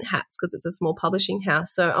different hats because it's a small publishing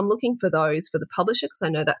house. So I'm looking for those for the publisher because I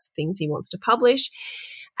know that's the things he wants to publish.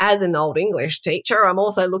 As an old English teacher, I'm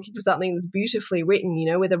also looking for something that's beautifully written,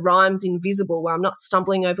 where the rhyme's invisible, where I'm not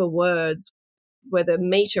stumbling over words, where the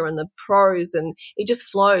meter and the prose and it just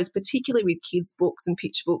flows, particularly with kids' books and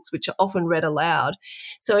picture books, which are often read aloud.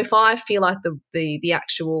 So if I feel like the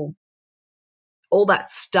actual all that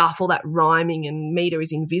stuff, all that rhyming and meter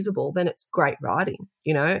is invisible, then it's great writing,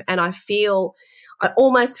 And I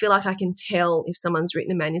almost feel like I can tell if someone's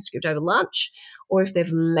written a manuscript over lunch or if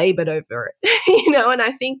they've laboured over it, And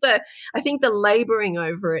I think the labouring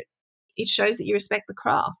over it, it shows that you respect the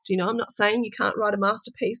craft. I'm not saying you can't write a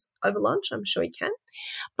masterpiece over lunch. I'm sure you can.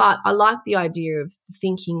 But I like the idea of the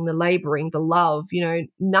thinking, the labouring, the love,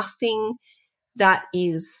 nothing that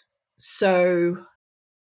is so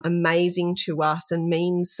amazing to us and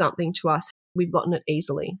means something to us, we've gotten it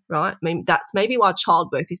easily, right? That's maybe why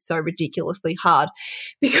childbirth is so ridiculously hard,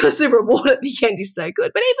 because the reward at the end is so good.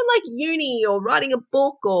 But even like uni or writing a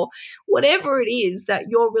book or whatever it is that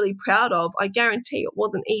you're really proud of, I guarantee it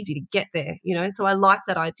wasn't easy to get there, So I like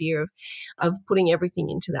that idea of putting everything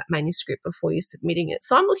into that manuscript before you're submitting it.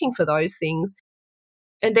 So I'm looking for those things.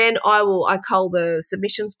 And then I cull the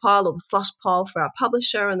submissions pile or the slush pile for our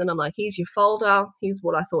publisher, and then I'm like, here's your folder, here's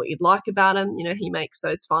what I thought you'd like about him. He makes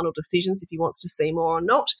those final decisions if he wants to see more or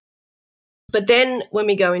not. But then when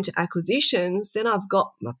we go into acquisitions, then I've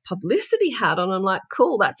got my publicity hat on. I'm like,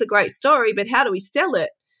 cool, that's a great story, but how do we sell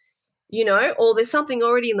it? Or there's something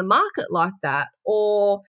already in the market like that,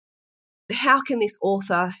 or how can this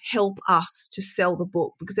author help us to sell the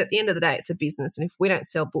book? Because at the end of the day, it's a business. And if we don't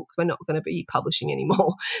sell books, we're not going to be publishing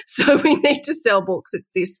anymore. So we need to sell books.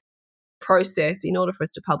 It's this process. In order for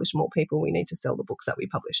us to publish more people, we need to sell the books that we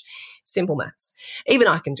publish. Simple maths. Even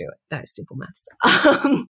I can do it. That is simple maths.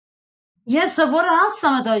 Yeah. So what are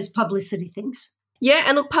some of those publicity things? Yeah.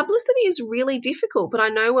 And look, publicity is really difficult. But I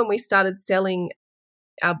know when we started selling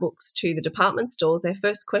our books to the department stores, their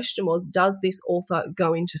first question was, does this author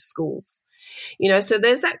go into schools? So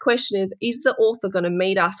there's that question is the author going to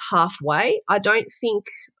meet us halfway? I don't think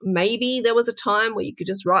maybe there was a time where you could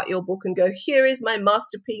just write your book and go, here is my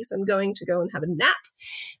masterpiece. I'm going to go and have a nap.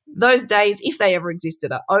 Those days, if they ever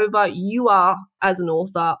existed, are over. You are, as an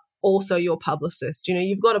author, also your publicist.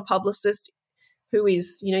 You've got a publicist who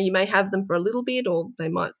is, you may have them for a little bit, or they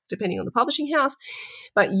might, depending on the publishing house,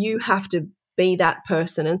 but you have to be that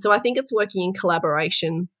person. And so I think it's working in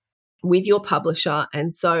collaboration with your publisher.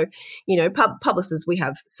 And so, publishers, we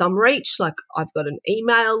have some reach. Like I've got an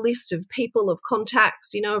email list of people, of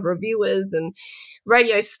contacts, of reviewers and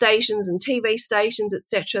radio stations and TV stations,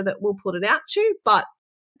 etc., that we'll put it out to. But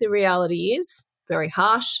the reality is very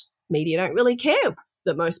harsh. Media don't really care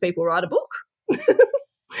that most people write a book.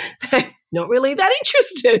 They're not really that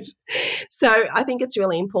interested. So I think it's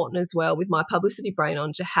really important as well with my publicity brain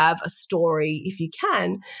on to have a story, if you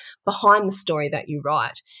can, behind the story that you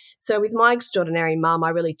write. So with My Extraordinary Mum,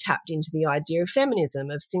 I really tapped into the idea of feminism,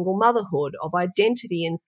 of single motherhood, of identity,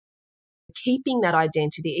 and keeping that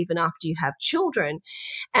identity even after you have children,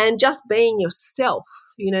 and just being yourself,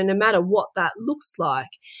 no matter what that looks like.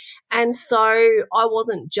 And so I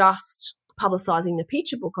wasn't just publicising the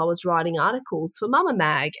picture book. I was writing articles for Mama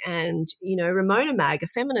Mag and, Ramona Mag, a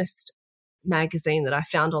feminist magazine that I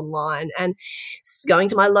found online, and going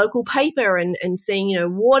to my local paper and seeing,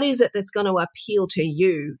 what is it that's going to appeal to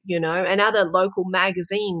you, and other local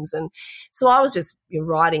magazines. And so I was just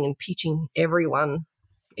writing and pitching everyone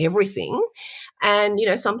everything, and,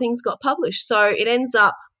 some things got published. So it ends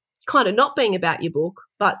up kind of not being about your book,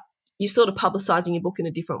 but you're sort of publicising your book in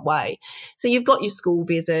a different way. So you've got your school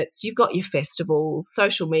visits, you've got your festivals,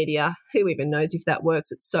 social media. Who even knows if that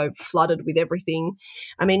works? It's so flooded with everything.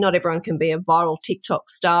 I mean, not everyone can be a viral TikTok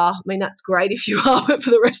star. I mean, that's great if you are, but for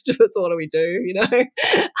the rest of us, what do we do,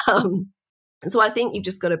 So I think you've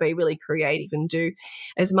just got to be really creative and do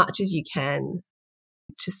as much as you can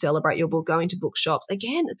to celebrate your book, going to bookshops.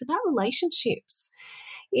 Again, it's about relationships,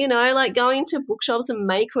 like going to bookshops and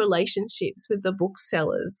make relationships with the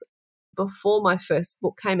booksellers. Before my first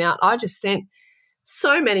book came out, I just sent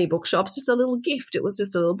so many bookshops just a little gift. It was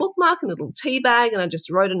just a little bookmark and a little tea bag, and I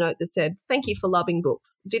just wrote a note that said, thank you for loving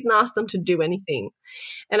books. Didn't ask them to do anything.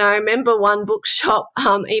 And I remember one bookshop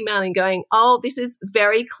emailing going, oh, this is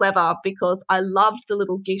very clever because I loved the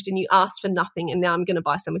little gift and you asked for nothing and now I'm going to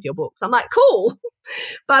buy some of your books. I'm like, cool.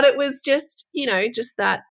 But it was just, just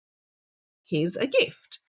that here's a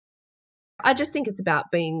gift. I just think it's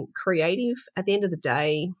about being creative. At the end of the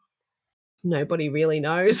day, nobody really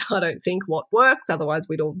knows, I don't think, what works. Otherwise,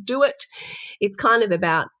 we'd all do it. It's kind of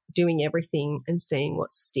about doing everything and seeing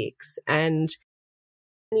what sticks. And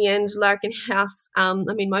in the end, Larrikin House,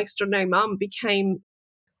 My Extraordinary Mum became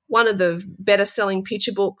one of the better selling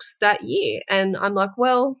picture books that year. And I'm like,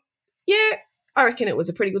 well, yeah, I reckon it was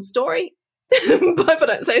a pretty good story, if I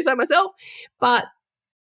don't say so myself. But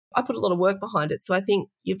I put a lot of work behind it. So I think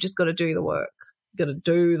you've just got to do the work. You've got to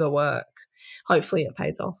do the work. Hopefully it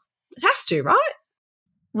pays off. It has to, right?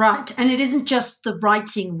 Right. And it isn't just the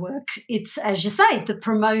writing work. It's, as you say, the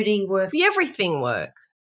promoting work. It's the everything work.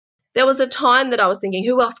 There was a time that I was thinking,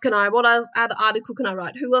 what else, article can I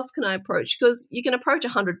write? Who else can I approach? Because you can approach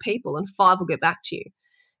 100 people and 5 will get back to you.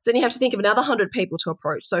 So then you have to think of another 100 people to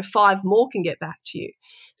approach. So 5 more can get back to you.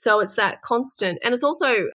 So it's that constant. And it's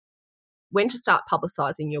also when to start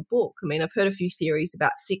publicising your book. I mean, I've heard a few theories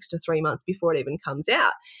about 6 to 3 months before it even comes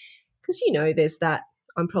out. Because, there's that,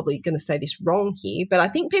 I'm probably going to say this wrong here, but I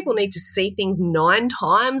think people need to see things 9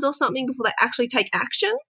 times or something before they actually take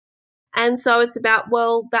action. And so it's about,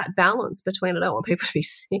 that balance between, I don't want people to be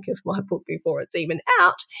sick of my book before it's even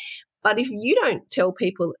out, but if you don't tell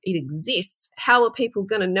people it exists, how are people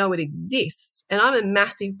going to know it exists? And I'm a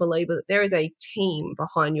massive believer that there is a team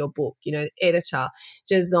behind your book, editor,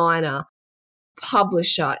 designer,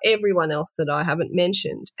 publisher, everyone else that I haven't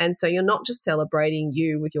mentioned. And so you're not just celebrating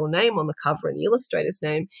you with your name on the cover and the illustrator's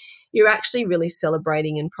name, you're actually really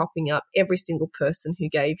celebrating and propping up every single person who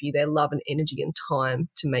gave you their love and energy and time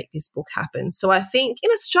to make this book happen. So I think in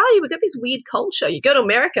Australia, we've got this weird culture. You go to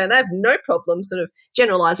America and they have no problem sort of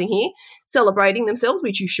generalising here, celebrating themselves,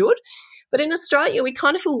 which you should. But in Australia, we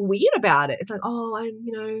kind of feel weird about it. It's like,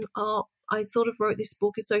 I sort of wrote this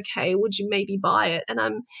book. It's okay. Would you maybe buy it?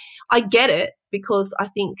 And I get it because I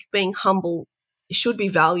think being humble should be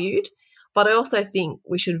valued, but I also think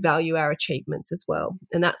we should value our achievements as well.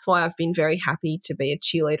 And that's why I've been very happy to be a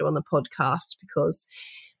cheerleader on the podcast, because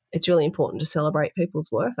it's really important to celebrate people's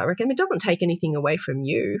work. I reckon it doesn't take anything away from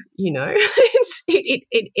you,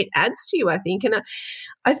 it adds to you, I think. And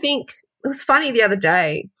I think it was funny the other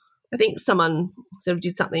day. I think someone sort of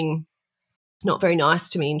did something not very nice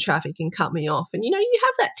to me in traffic and cut me off. And, you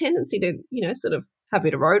have that tendency to, sort of have a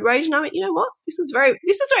bit of road rage. And I went, you know what? This is very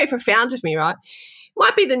profound of me, right?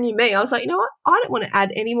 Might be the new me. I was like, you know what? I don't want to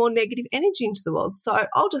add any more negative energy into the world, so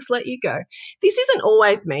I'll just let you go. This isn't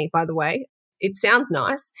always me, by the way. It sounds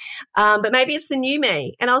nice, but maybe it's the new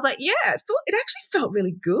me. And I was like, yeah, it actually felt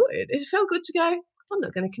really good. It felt good to go, I'm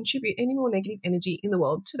not going to contribute any more negative energy in the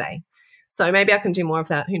world today. So maybe I can do more of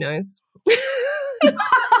that. Who knows?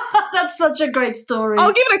 That's such a great story.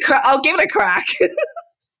 I'll give it a crack.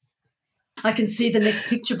 I can see the next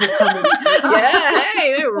picture book coming. Yeah,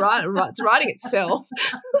 hey, it's writing itself.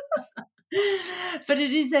 But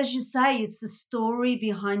it is, as you say, it's the story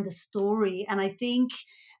behind the story. And I think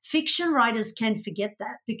fiction writers can forget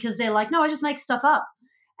that because they're like, no, I just make stuff up.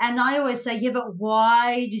 And I always say, yeah, but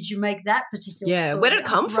why did you make that particular story? Where did it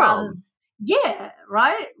come from? Yeah,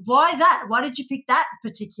 right? Why that? Why did you pick that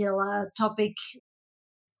particular topic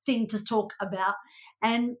thing to talk about?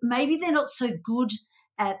 And maybe they're not so good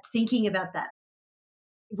at thinking about that.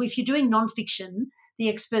 If you're doing nonfiction, the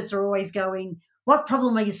experts are always going, what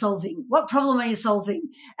problem are you solving? What problem are you solving?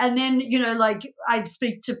 And then, like I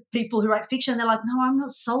speak to people who write fiction, they're like, no, I'm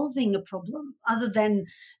not solving a problem other than,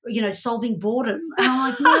 solving boredom. And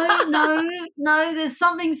I'm like, no, there's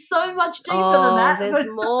something so much deeper than that. There's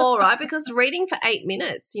more, right? Because reading for 8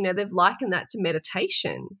 minutes, they've likened that to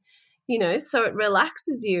meditation, so it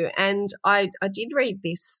relaxes you. And I did read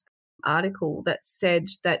this article that said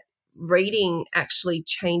that reading actually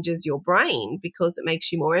changes your brain because it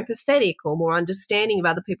makes you more empathetic or more understanding of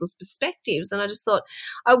other people's perspectives. And I just thought,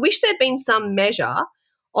 I wish there'd been some measure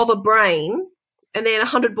of a brain and then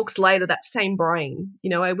 100 books later, that same brain.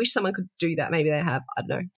 I wish someone could do that. Maybe they have, I don't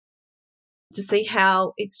know, to see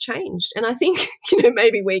how it's changed. And I think,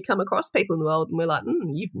 maybe we come across people in the world and we're like,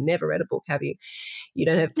 you've never read a book, have you? You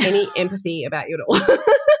don't have any empathy about you at all.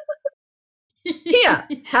 Here,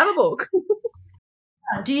 have a book.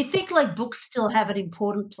 Do you think books still have an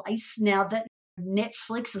important place now that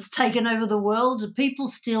Netflix has taken over the world? Do people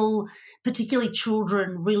still, particularly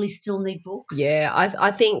children, really still need books? Yeah,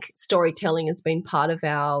 I think storytelling has been part of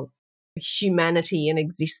our humanity and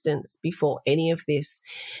existence before any of this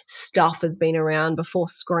stuff has been around, before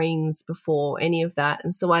screens, before any of that.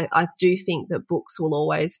 And so I do think that books will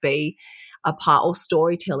always be a part, or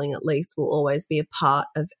storytelling at least will always be a part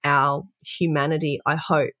of our humanity, I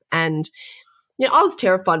hope. And I was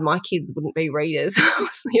terrified my kids wouldn't be readers. It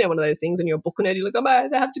was, one of those things when you're a book nerd, you're like, oh,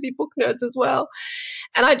 they have to be book nerds as well.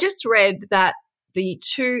 And I just read that the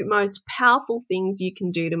 2 most powerful things you can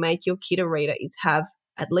do to make your kid a reader is have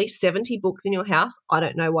at least 70 books in your house. I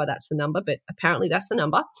don't know why that's the number, but apparently that's the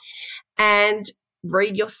number. And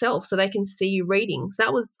read yourself so they can see you reading. So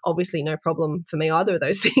that was obviously no problem for me, either of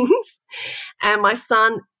those things. And my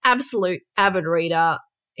son, absolute avid reader.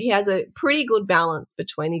 He has a pretty good balance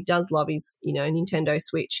between, he does love his, Nintendo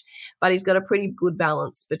Switch, but he's got a pretty good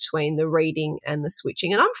balance between the reading and the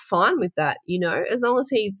switching. And I'm fine with that, as long as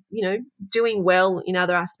he's, doing well in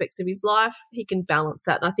other aspects of his life, he can balance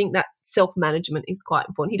that. And I think that self-management is quite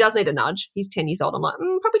important. He does need a nudge. He's 10 years old. I'm like,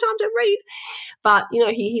 probably time to read. But,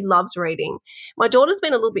 he loves reading. My daughter's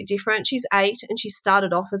been a little bit different. She's 8 and she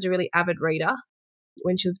started off as a really avid reader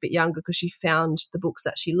when she was a bit younger because she found the books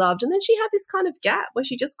that she loved. And then she had this kind of gap where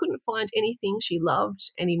she just couldn't find anything she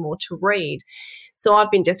loved anymore to read. So I've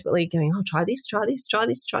been desperately going, try this.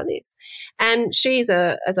 And she's,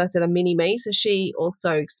 as I said, a mini me. So she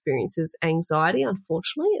also experiences anxiety,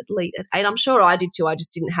 unfortunately, at 8. I'm sure I did too. I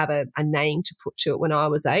just didn't have a name to put to it when I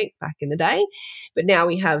was 8 back in the day. But now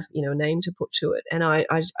we have, a name to put to it. And I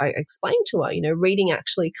explained to her, reading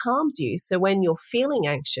actually calms you. So when you're feeling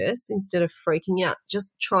anxious, instead of freaking out,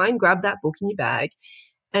 just try and grab that book in your bag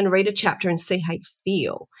and read a chapter and see how you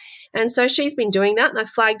feel. And so she's been doing that, and I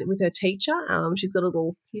flagged it with her teacher. She's got a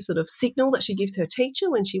little sort of signal that she gives her teacher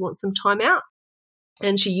when she wants some time out.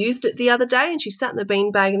 And she used it the other day, and she sat in the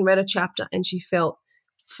beanbag and read a chapter, and she felt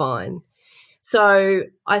fine. So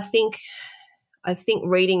I think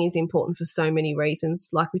reading is important for so many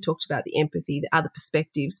reasons, like we talked about, the empathy, the other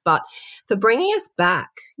perspectives, but for bringing us back,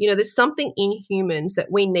 there's something in humans that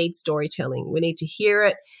we need storytelling. We need to hear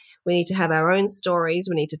it. We need to have our own stories.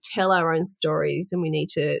 We need to tell our own stories, and we need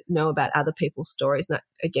to know about other people's stories. And that,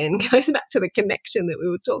 again, goes back to the connection that we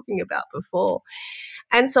were talking about before.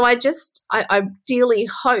 And so I dearly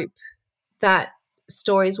hope that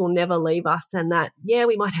stories will never leave us, and that,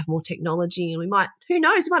 we might have more technology, and we might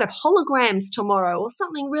have holograms tomorrow or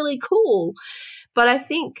something really cool. But I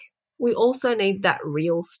think we also need that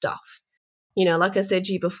real stuff. Like I said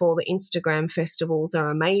to you before, the Instagram festivals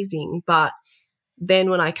are amazing, but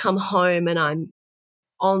then when I come home and I'm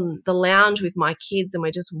on the lounge with my kids and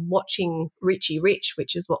we're just watching Richie Rich,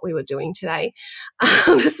 which is what we were doing today,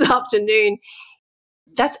 this afternoon,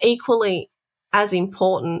 that's equally as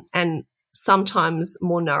important and sometimes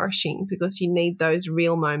more nourishing because you need those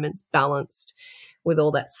real moments balanced with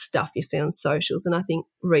all that stuff you see on socials. And I think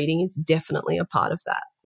reading is definitely a part of that.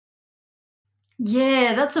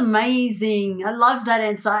 Yeah, that's amazing. I love that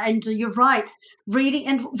answer. And you're right. Reading,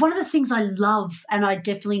 and one of the things I love, and I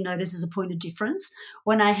definitely notice as a point of difference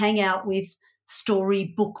when I hang out with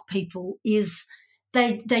storybook people, is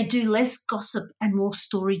they do less gossip and more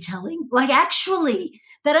storytelling. Like actually,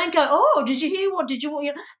 they don't go, oh, did you hear what? Did you?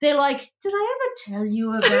 What? They're like, did I ever tell you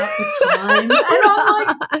about the time? And I'm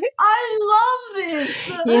like, I love this.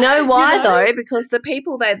 You know why though? Because the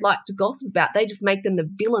people they'd like to gossip about, they just make them the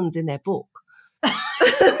villains in their book. Is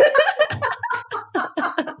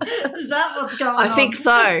that what's going on? I think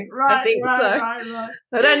so. Right, I think so. Right.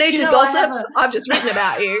 I don't need to gossip. I've just written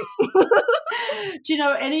about you. Do you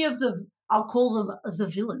know any of the, I'll call them the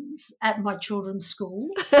villains at my children's school?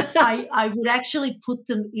 I would actually put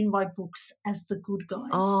them in my books as the good guys.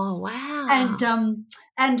 Oh, wow.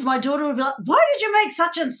 And my daughter would be like, why did you make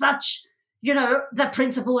such and such, the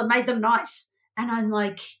principal and made them nice? And I'm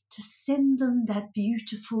like, to send them that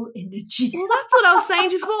beautiful energy. Well, that's what I was saying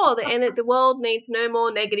before. The world needs no more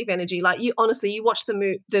negative energy. Like you watch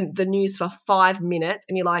the news for 5 minutes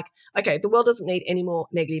and you're like, okay, the world doesn't need any more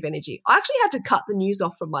negative energy. I actually had to cut the news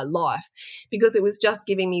off from my life because it was just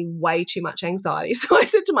giving me way too much anxiety. So I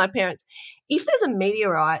said to my parents, if there's a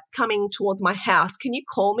meteorite coming towards my house, can you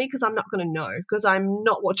call me? Because I'm not going to know because I'm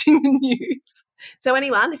not watching the news. So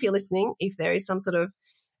anyone, if you're listening, if there is some sort of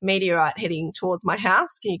meteorite heading towards my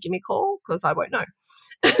house, can you give me a call? Because I won't know.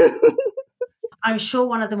 I'm sure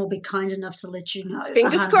one of them will be kind enough to let you know.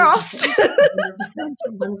 Fingers crossed.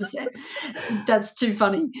 100%. That's too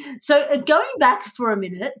funny. So going back for a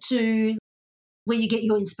minute to where you get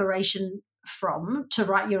your inspiration from to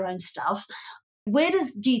write your own stuff, where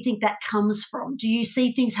do you think that comes from? Do you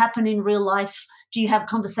see things happen in real life? Do you have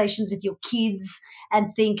conversations with your kids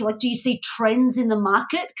and think, like, do you see trends in the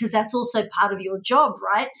market? Because that's also part of your job,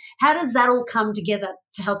 right? How does that all come together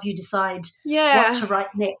to help you decide what to write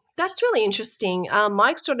next? That's really interesting.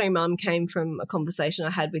 My extraordinary mum came from a conversation I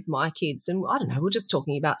had with my kids, and I don't know, we're just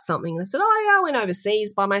talking about something. And I said, oh, yeah, I went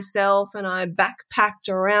overseas by myself and I backpacked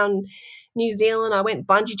around New Zealand. I went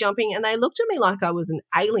bungee jumping, and they looked at me like I was an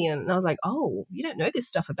alien. And I was like, oh, you don't know this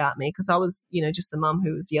stuff about me, because I was, just the mum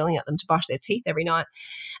who was yelling at them to brush their teeth every night.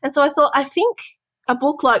 And so I thought, I think a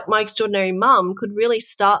book like My Extraordinary Mum could really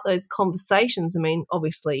start those conversations. I mean,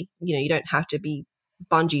 obviously, you don't have to be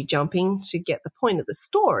bungee jumping to get the point of the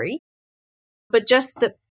story, but just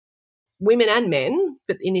that women and men,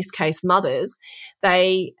 but in this case mothers,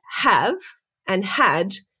 they have and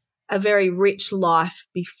had a very rich life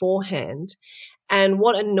beforehand. And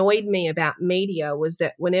what annoyed me about media was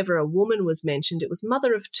that whenever a woman was mentioned, it was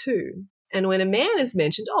mother of two. And when a man is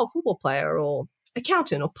mentioned, football player or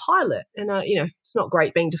accountant or pilot. And, it's not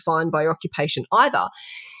great being defined by your occupation either.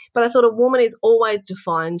 But I thought a woman is always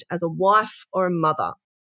defined as a wife or a mother.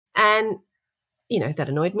 And, that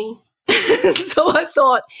annoyed me. So I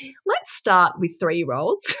thought, let's start with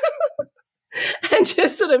 3-year-olds and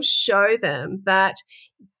just sort of show them that,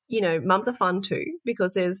 mums are fun too,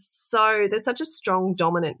 because there's such a strong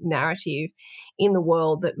dominant narrative in the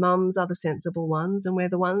world that mums are the sensible ones and we're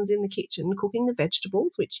the ones in the kitchen cooking the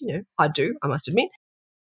vegetables, which, I do, I must admit.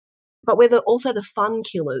 But we're also the fun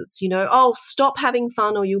killers, stop having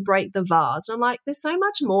fun or you'll break the vase. And I'm like, there's so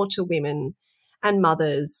much more to women and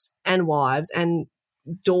mothers and wives and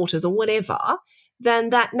daughters or whatever than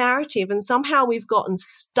that narrative. And somehow we've gotten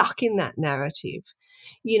stuck in that narrative.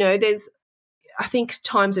 I think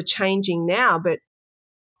times are changing now, but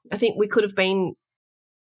I think we could have been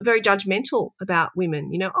very judgmental about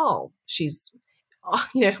women. I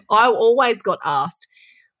always got asked,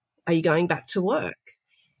 are you going back to work?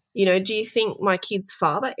 Do you think my kid's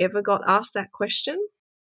father ever got asked that question?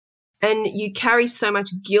 And you carry so much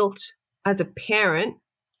guilt as a parent.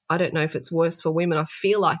 I don't know if it's worse for women. I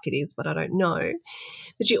feel like it is, but I don't know.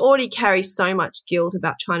 But you already carry so much guilt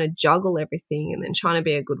about trying to juggle everything and then trying to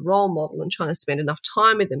be a good role model and trying to spend enough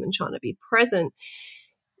time with them and trying to be present.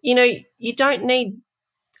 You don't need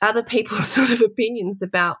other people's sort of opinions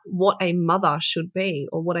about what a mother should be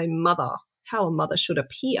or how a mother should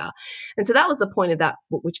appear. And so that was the point of that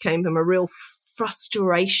book, which came from a real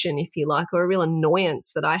frustration, if you like, or a real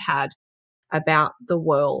annoyance that I had about the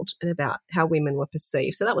world and about how women were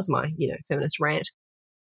perceived. So that was my, feminist rant.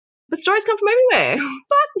 But stories come from everywhere.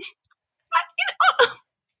 But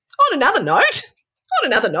on another note, On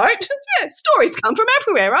another note, yeah, stories come from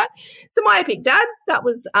everywhere, right? So my epic dad, that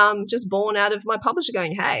was just born out of my publisher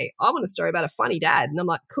going, hey, I want a story about a funny dad. And I'm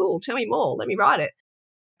like, cool, tell me more. Let me write it.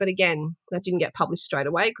 But again, that didn't get published straight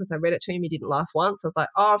away because I read it to him. He didn't laugh once. I was like,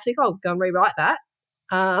 oh, I think I'll go and rewrite that.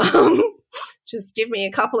 Just give me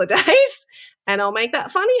a couple of days and I'll make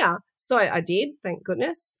that funnier. So I did, thank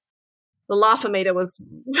goodness. The laugh-o-meter was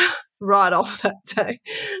right off that day.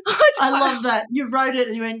 I love that. You wrote it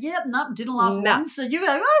and you went, yep, no, didn't laugh once. So you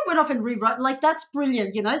went off and rewrote. Like, that's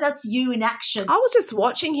brilliant, that's you in action. I was just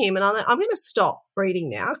watching him and I'm going to stop reading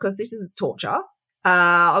now because this is torture.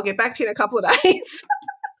 I'll get back to you in a couple of days.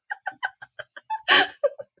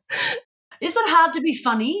 Is it hard to be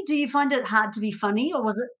funny? Do you find it hard to be funny, or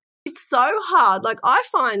was it? It's so hard. Like, I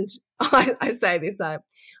find, I say this, I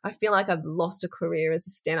feel like I've lost a career as a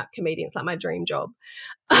stand-up comedian. It's like my dream job.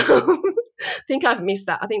 I think I've missed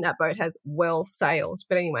that. I think that boat has well sailed.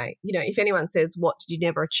 But anyway, if anyone says, what did you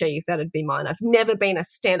never achieve? That'd be mine. I've never been a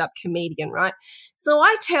stand-up comedian, right? So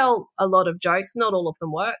I tell a lot of jokes. Not all of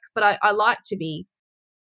them work, but I like to be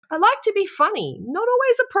funny, not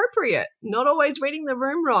always appropriate, not always reading the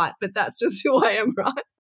room right, but that's just who I am, right?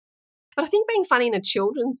 But I think being funny in a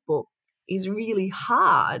children's book is really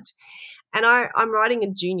hard. And I'm writing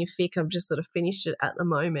a junior fic. I've just sort of finished it at the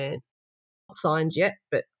moment. Not signed yet,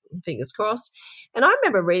 but fingers crossed. And I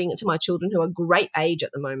remember reading it to my children who are great age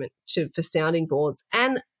at the moment for sounding boards.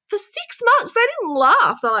 And for 6 months, they didn't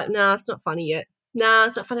laugh. They're like, nah, it's not funny yet. Nah,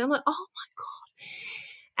 it's not funny. I'm like, oh, my God.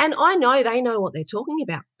 And I know they know what they're talking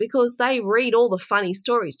about because they read all the funny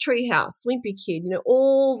stories, Treehouse, Wimpy Kid,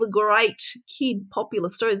 all the great kid popular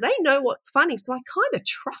stories. They know what's funny, so I kind of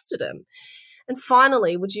trusted them. And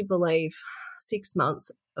finally, would you believe, 6 months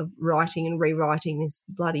of writing and rewriting this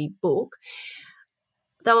bloody book,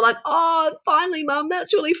 they were like, oh, finally, Mum,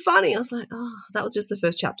 that's really funny. I was like, oh, that was just the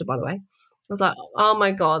first chapter, by the way. I was like, oh, my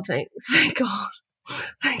God, thank God.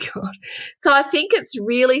 Thank God. So I think it's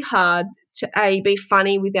really hard to be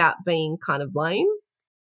funny without being kind of lame.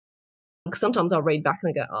 Sometimes I'll read back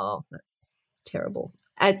and I go, oh, that's terrible.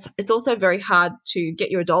 It's also very hard to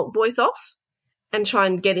get your adult voice off and try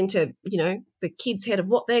and get into, the kid's head of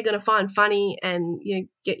what they're going to find funny and,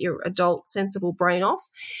 get your adult sensible brain off.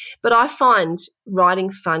 But I find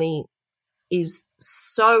writing funny is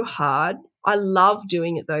so hard. I love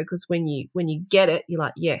doing it though, because when you get it, you're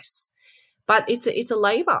like, yes. But it's a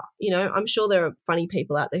labour, I'm sure there are funny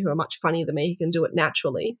people out there who are much funnier than me who can do it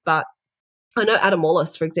naturally. But I know Adam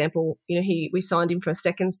Wallace, for example, we signed him for a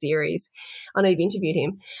second series. I know you've interviewed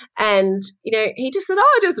him. And, he just said, oh,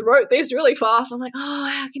 I just wrote this really fast. I'm like, oh,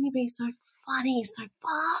 how can you be so funny so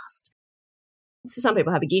fast? So some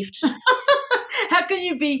people have a gift. How can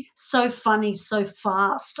you be so funny so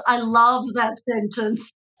fast? I love that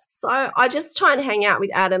sentence. So I just try and hang out with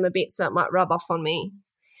Adam a bit so it might rub off on me.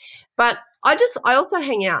 But I also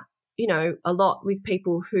hang out, a lot with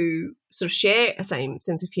people who sort of share a same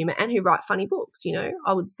sense of humour and who write funny books.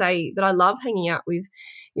 I would say that I love hanging out with,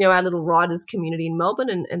 our little writers community in Melbourne,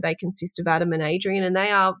 and they consist of Adam and Adrian, and they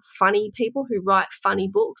are funny people who write funny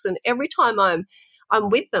books. And every time I'm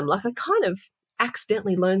with them, like I kind of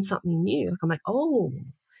accidentally learn something new. Like I'm like, oh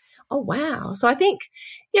wow. So I think,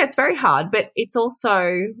 yeah, it's very hard, but it's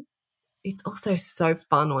also so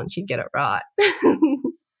fun once you get it right.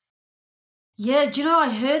 Yeah, do you know, I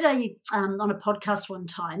heard on a podcast one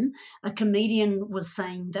time, a comedian was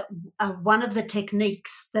saying that one of the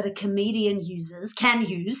techniques that a comedian can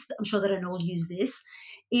use, I'm sure they don't all use this,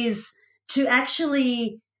 is to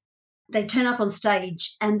actually, they turn up on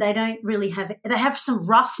stage and they don't really they have some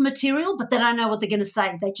rough material, but they don't know what they're going to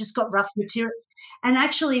say. They just got rough material. And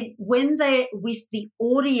actually, when they're with the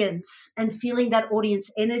audience and feeling that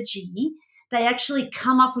audience energy, they actually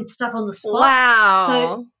come up with stuff on the spot. Wow.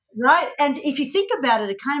 So, right? And if you think about it,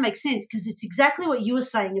 it kind of makes sense because it's exactly what you were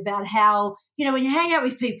saying about how, when you hang out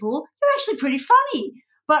with people, you're actually pretty funny.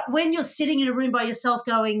 But when you're sitting in a room by yourself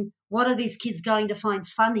going, what are these kids going to find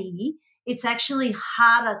funny? It's actually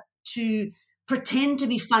harder to pretend to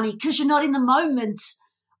be funny because you're not in the moment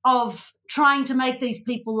of trying to make these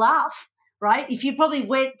people laugh, right? If you probably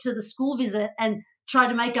went to the school visit and tried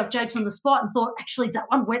to make up jokes on the spot and thought, actually, that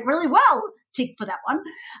one went really well, tick for that one.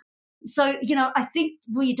 So, I think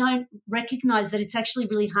we don't recognize that it's actually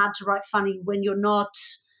really hard to write funny when you're not.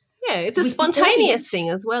 Yeah, it's a spontaneous thing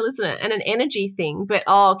as well, isn't it? And an energy thing. But,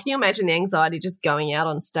 can you imagine the anxiety just going out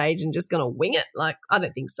on stage and just going to wing it? Like, I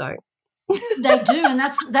don't think so. They do, and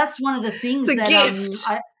that's one of the things it's a gift.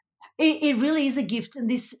 It really is a gift. And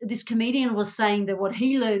this comedian was saying that what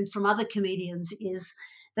he learned from other comedians is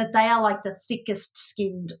that they are like the thickest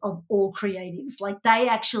skinned of all creatives. Like they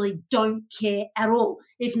actually don't care at all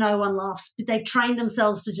if no one laughs. But they've trained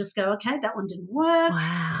themselves to just go, okay, that one didn't work.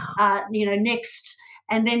 Wow. Next.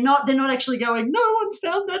 And they're not actually going, no one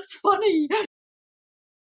found that funny.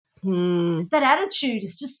 That attitude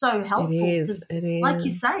is just so helpful. It is. Like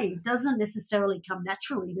you say, it doesn't necessarily come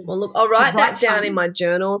naturally. Well, look, I'll write that down funny in my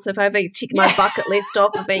journal. So if I ever tick my bucket list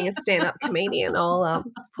off of being a stand-up comedian, I'll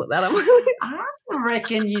put that on my list. I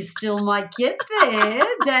reckon you still might get there,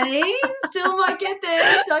 Dani. Still might get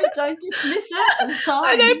there. Don't dismiss it as time.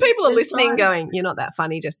 I know people are listening going, you're not that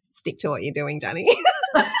funny. Just stick to what you're doing, Dani.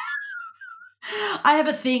 I have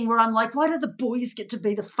a thing where I'm like, why do the boys get to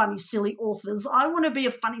be the funny, silly authors? I want to be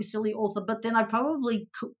a funny, silly author, but then I probably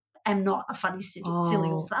am not a funny, silly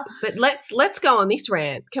author. But let's go on this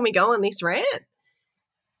rant. Can we go on this rant?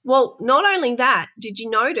 Well, not only that, did you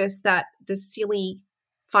notice that the silly,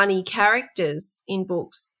 funny characters in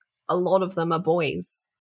books, a lot of them are boys?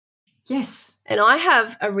 Yes. And I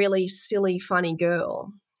have a really silly, funny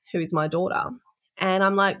girl who is my daughter. And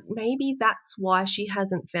I'm like, maybe that's why she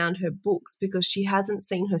hasn't found her books, because she hasn't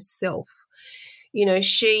seen herself. You know,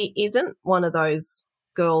 she isn't one of those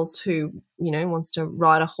girls who, you know, wants to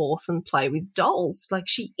ride a horse and play with dolls. Like,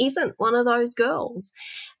 she isn't one of those girls.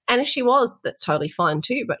 And if she was, that's totally fine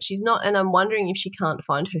too, but she's not. And I'm wondering if she can't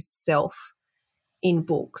find herself in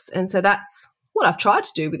books. And so that's what I've tried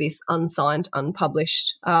to do with this unsigned,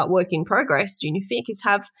 unpublished work in progress, Junior Fic, is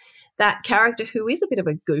have that character who is a bit of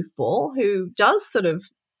a goofball, who does sort of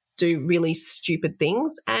do really stupid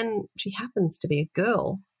things, and she happens to be a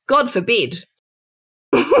girl. God forbid.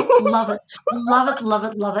 Love it. Love it, love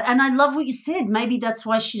it, love it. And I love what you said. Maybe that's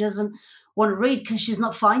why she doesn't want to read, because she's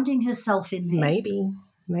not finding herself in there.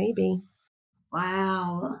 Maybe.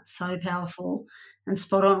 Wow, so powerful and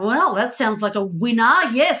spot on. Well, that sounds like a winner.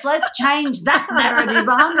 Yes, let's change that narrative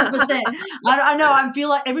 100%. I know, I feel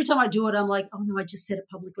like every time I do it, I'm like, oh, no, I just said it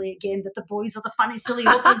publicly again, that the boys are the funny, silly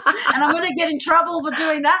authors, and I'm going to get in trouble for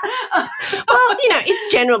doing that. Well, you know,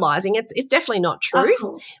 it's generalising. It's definitely not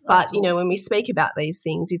truth. But, of you know, course. when we speak about these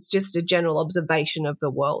things, it's just a general observation of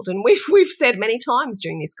the world. And we've said many times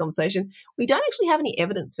during this conversation, we don't actually have any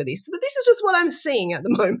evidence for this, but this is just what I'm seeing at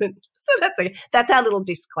the moment. So that's okay. That's our little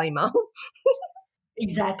disclaimer.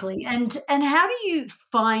 Exactly. And how do you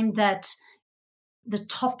find that the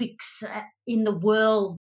topics in the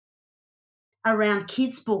world around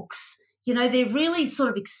kids' books, you know, they're really sort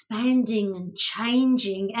of expanding and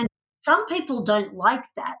changing, and some people don't like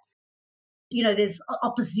that. You know, there's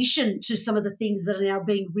opposition to some of the things that are now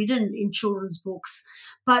being written in children's books.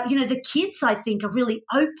 But, you know, the kids, I think, are really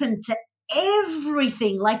open to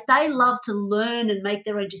everything. Like, they love to learn and make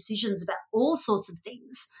their own decisions about all sorts of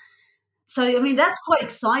things. So, I mean, that's quite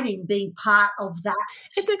exciting, being part of that.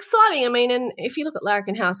 It's exciting. I mean, and if you look at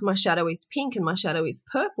Larrikin House, My Shadow is Pink and My Shadow is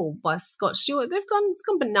Purple by Scott Stewart, it's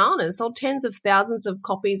gone bananas, sold tens of thousands of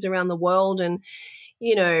copies around the world, and,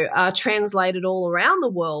 you know, are translated all around the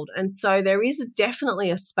world. And so there is definitely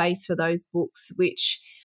a space for those books which,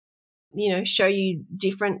 you know, show you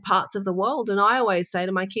different parts of the world. And I always say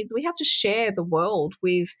to my kids, we have to share the world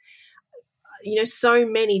with, you know, so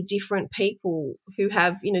many different people who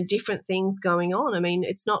have, you know, different things going on. I mean,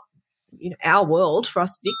 it's not, you know, our world for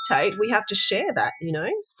us to dictate. We have to share that, you know.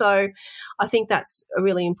 So I think that's a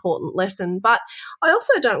really important lesson. But I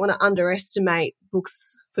also don't want to underestimate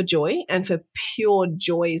books for joy and for pure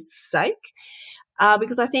joy's sake,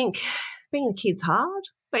 because I think being a kid's hard,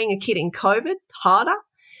 being a kid in COVID, harder.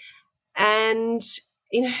 And,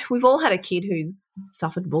 you know, we've all had a kid who's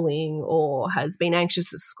suffered bullying or has been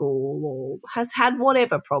anxious at school or has had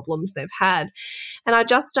whatever problems they've had. And I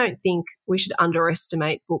just don't think we should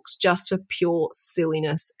underestimate books just for pure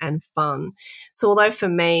silliness and fun. So although for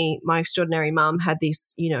me, My Extraordinary Mum had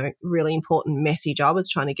this, you know, really important message I was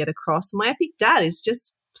trying to get across, my Epic Dad is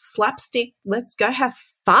just slapstick. Let's go have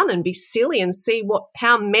fun and be silly and see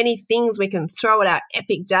how many things we can throw at our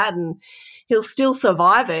Epic Dad and he'll still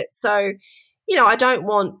survive it. So, you know, I don't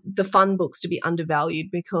want the fun books to be undervalued,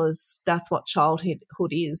 because that's what childhood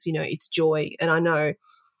is, you know, it's joy. And I know,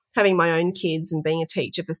 having my own kids and being a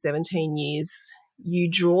teacher for 17 years, you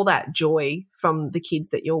draw that joy from the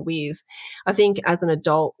kids that you're with. I think as an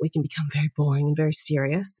adult, we can become very boring and very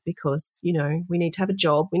serious because, you know, we need to have a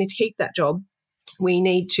job. We need to keep that job. We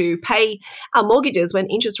need to pay our mortgages when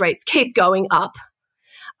interest rates keep going up,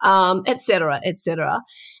 et cetera, et cetera.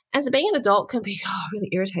 And so being an adult can be really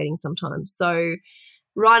irritating sometimes. So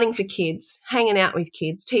writing for kids, hanging out with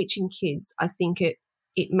kids, teaching kids, I think it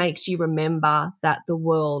makes you remember that the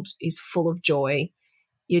world is full of joy.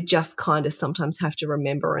 You just kind of sometimes have to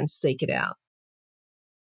remember and seek it out.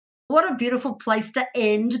 What a beautiful place to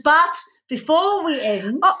end. But before we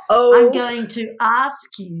end, I'm going to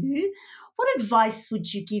ask you, what advice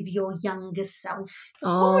would you give your younger self?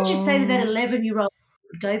 What would you say to that 11-year-old who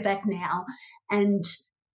would go back now and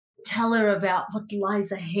tell her about what lies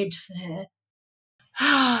ahead for her?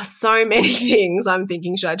 So many things. I'm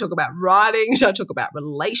thinking, should I talk about writing? Should I talk about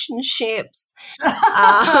relationships?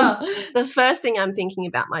 The first thing I'm thinking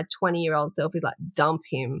about my 20-year-old self is like dump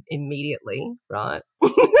him immediately, right?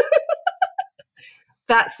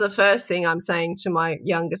 That's the first thing I'm saying to my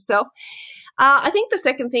younger self. I think the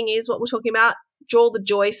second thing is what we're talking about. Draw the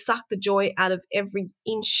joy, suck the joy out of every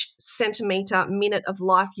inch, centimetre, minute of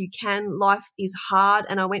life you can. Life is hard.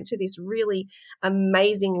 And I went to this really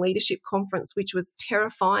amazing leadership conference, which was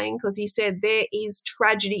terrifying because he said there is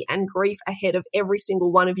tragedy and grief ahead of every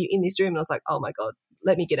single one of you in this room. And I was like, oh, my God,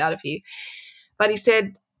 let me get out of here. But he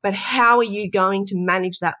said, but how are you going to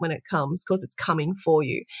manage that when it comes? Because it's coming for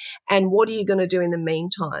you. And what are you going to do in the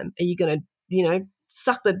meantime? Are you going to,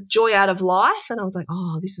 suck the joy out of life? And I was like,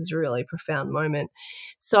 oh, this is a really profound moment.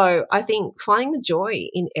 So I think finding the joy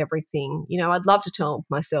in everything, I'd love to tell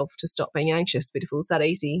myself to stop being anxious, but if it was that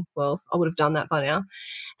easy, well, I would have done that by now.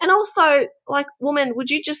 And also, like, woman, would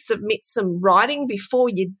you just submit some writing before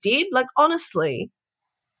you did? Like, honestly,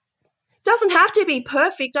 doesn't have to be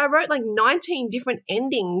perfect. I wrote like 19 different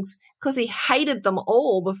endings because he hated them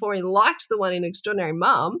all before he liked the one in Extraordinary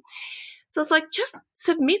Mum. So it's like, just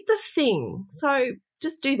submit the thing. So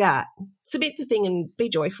just do that. Submit the thing and be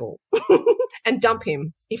joyful and dump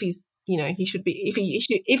him if he's, he should be,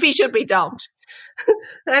 if he should be dumped.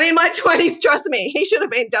 And in my 20s, trust me, he should have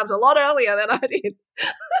been dumped a lot earlier than I did.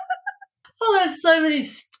 Well, there's so many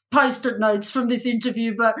Post-it notes from this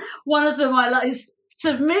interview, but one of them I like is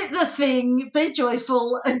submit the thing, be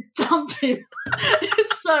joyful, and dump him.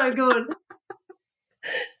 It's so good.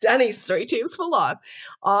 Dani's 3 tips for life.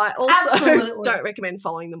 I also don't recommend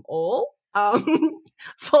following them all.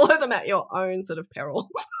 Follow them at your own sort of peril.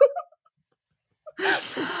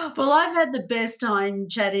 Well, I've had the best time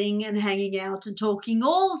chatting and hanging out and talking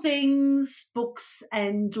all things books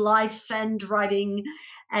and life and writing.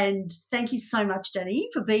 And thank you so much, Dani,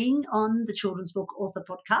 for being on the Children's Book Author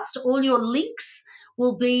Podcast. All your links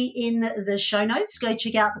will be in the show notes. Go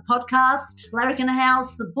check out the podcast, Larrikin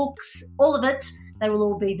House, the books, all of it. They will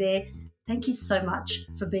all be there. Thank you so much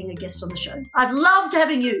for being a guest on the show. I've loved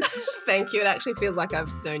having you. Thank you. It actually feels like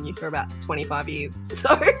I've known you for about 25 years. So,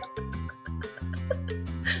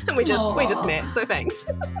 and we just met. So thanks.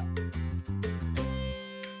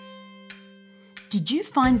 Did you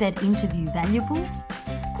find that interview valuable?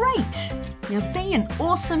 Great. Now be an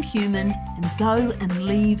awesome human and go and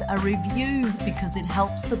leave a review because it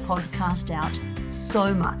helps the podcast out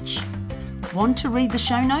so much. Want to read the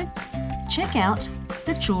show notes? Check out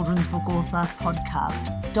the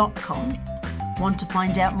children'sbookauthorpodcast.com. Want to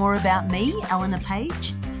find out more about me, Eleanor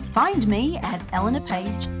Page? Find me at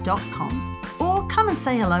eleanorpage.com or come and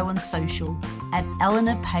say hello on social at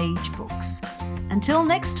Eleanor Page Books. Until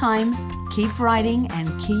next time, keep writing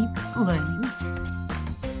and keep learning.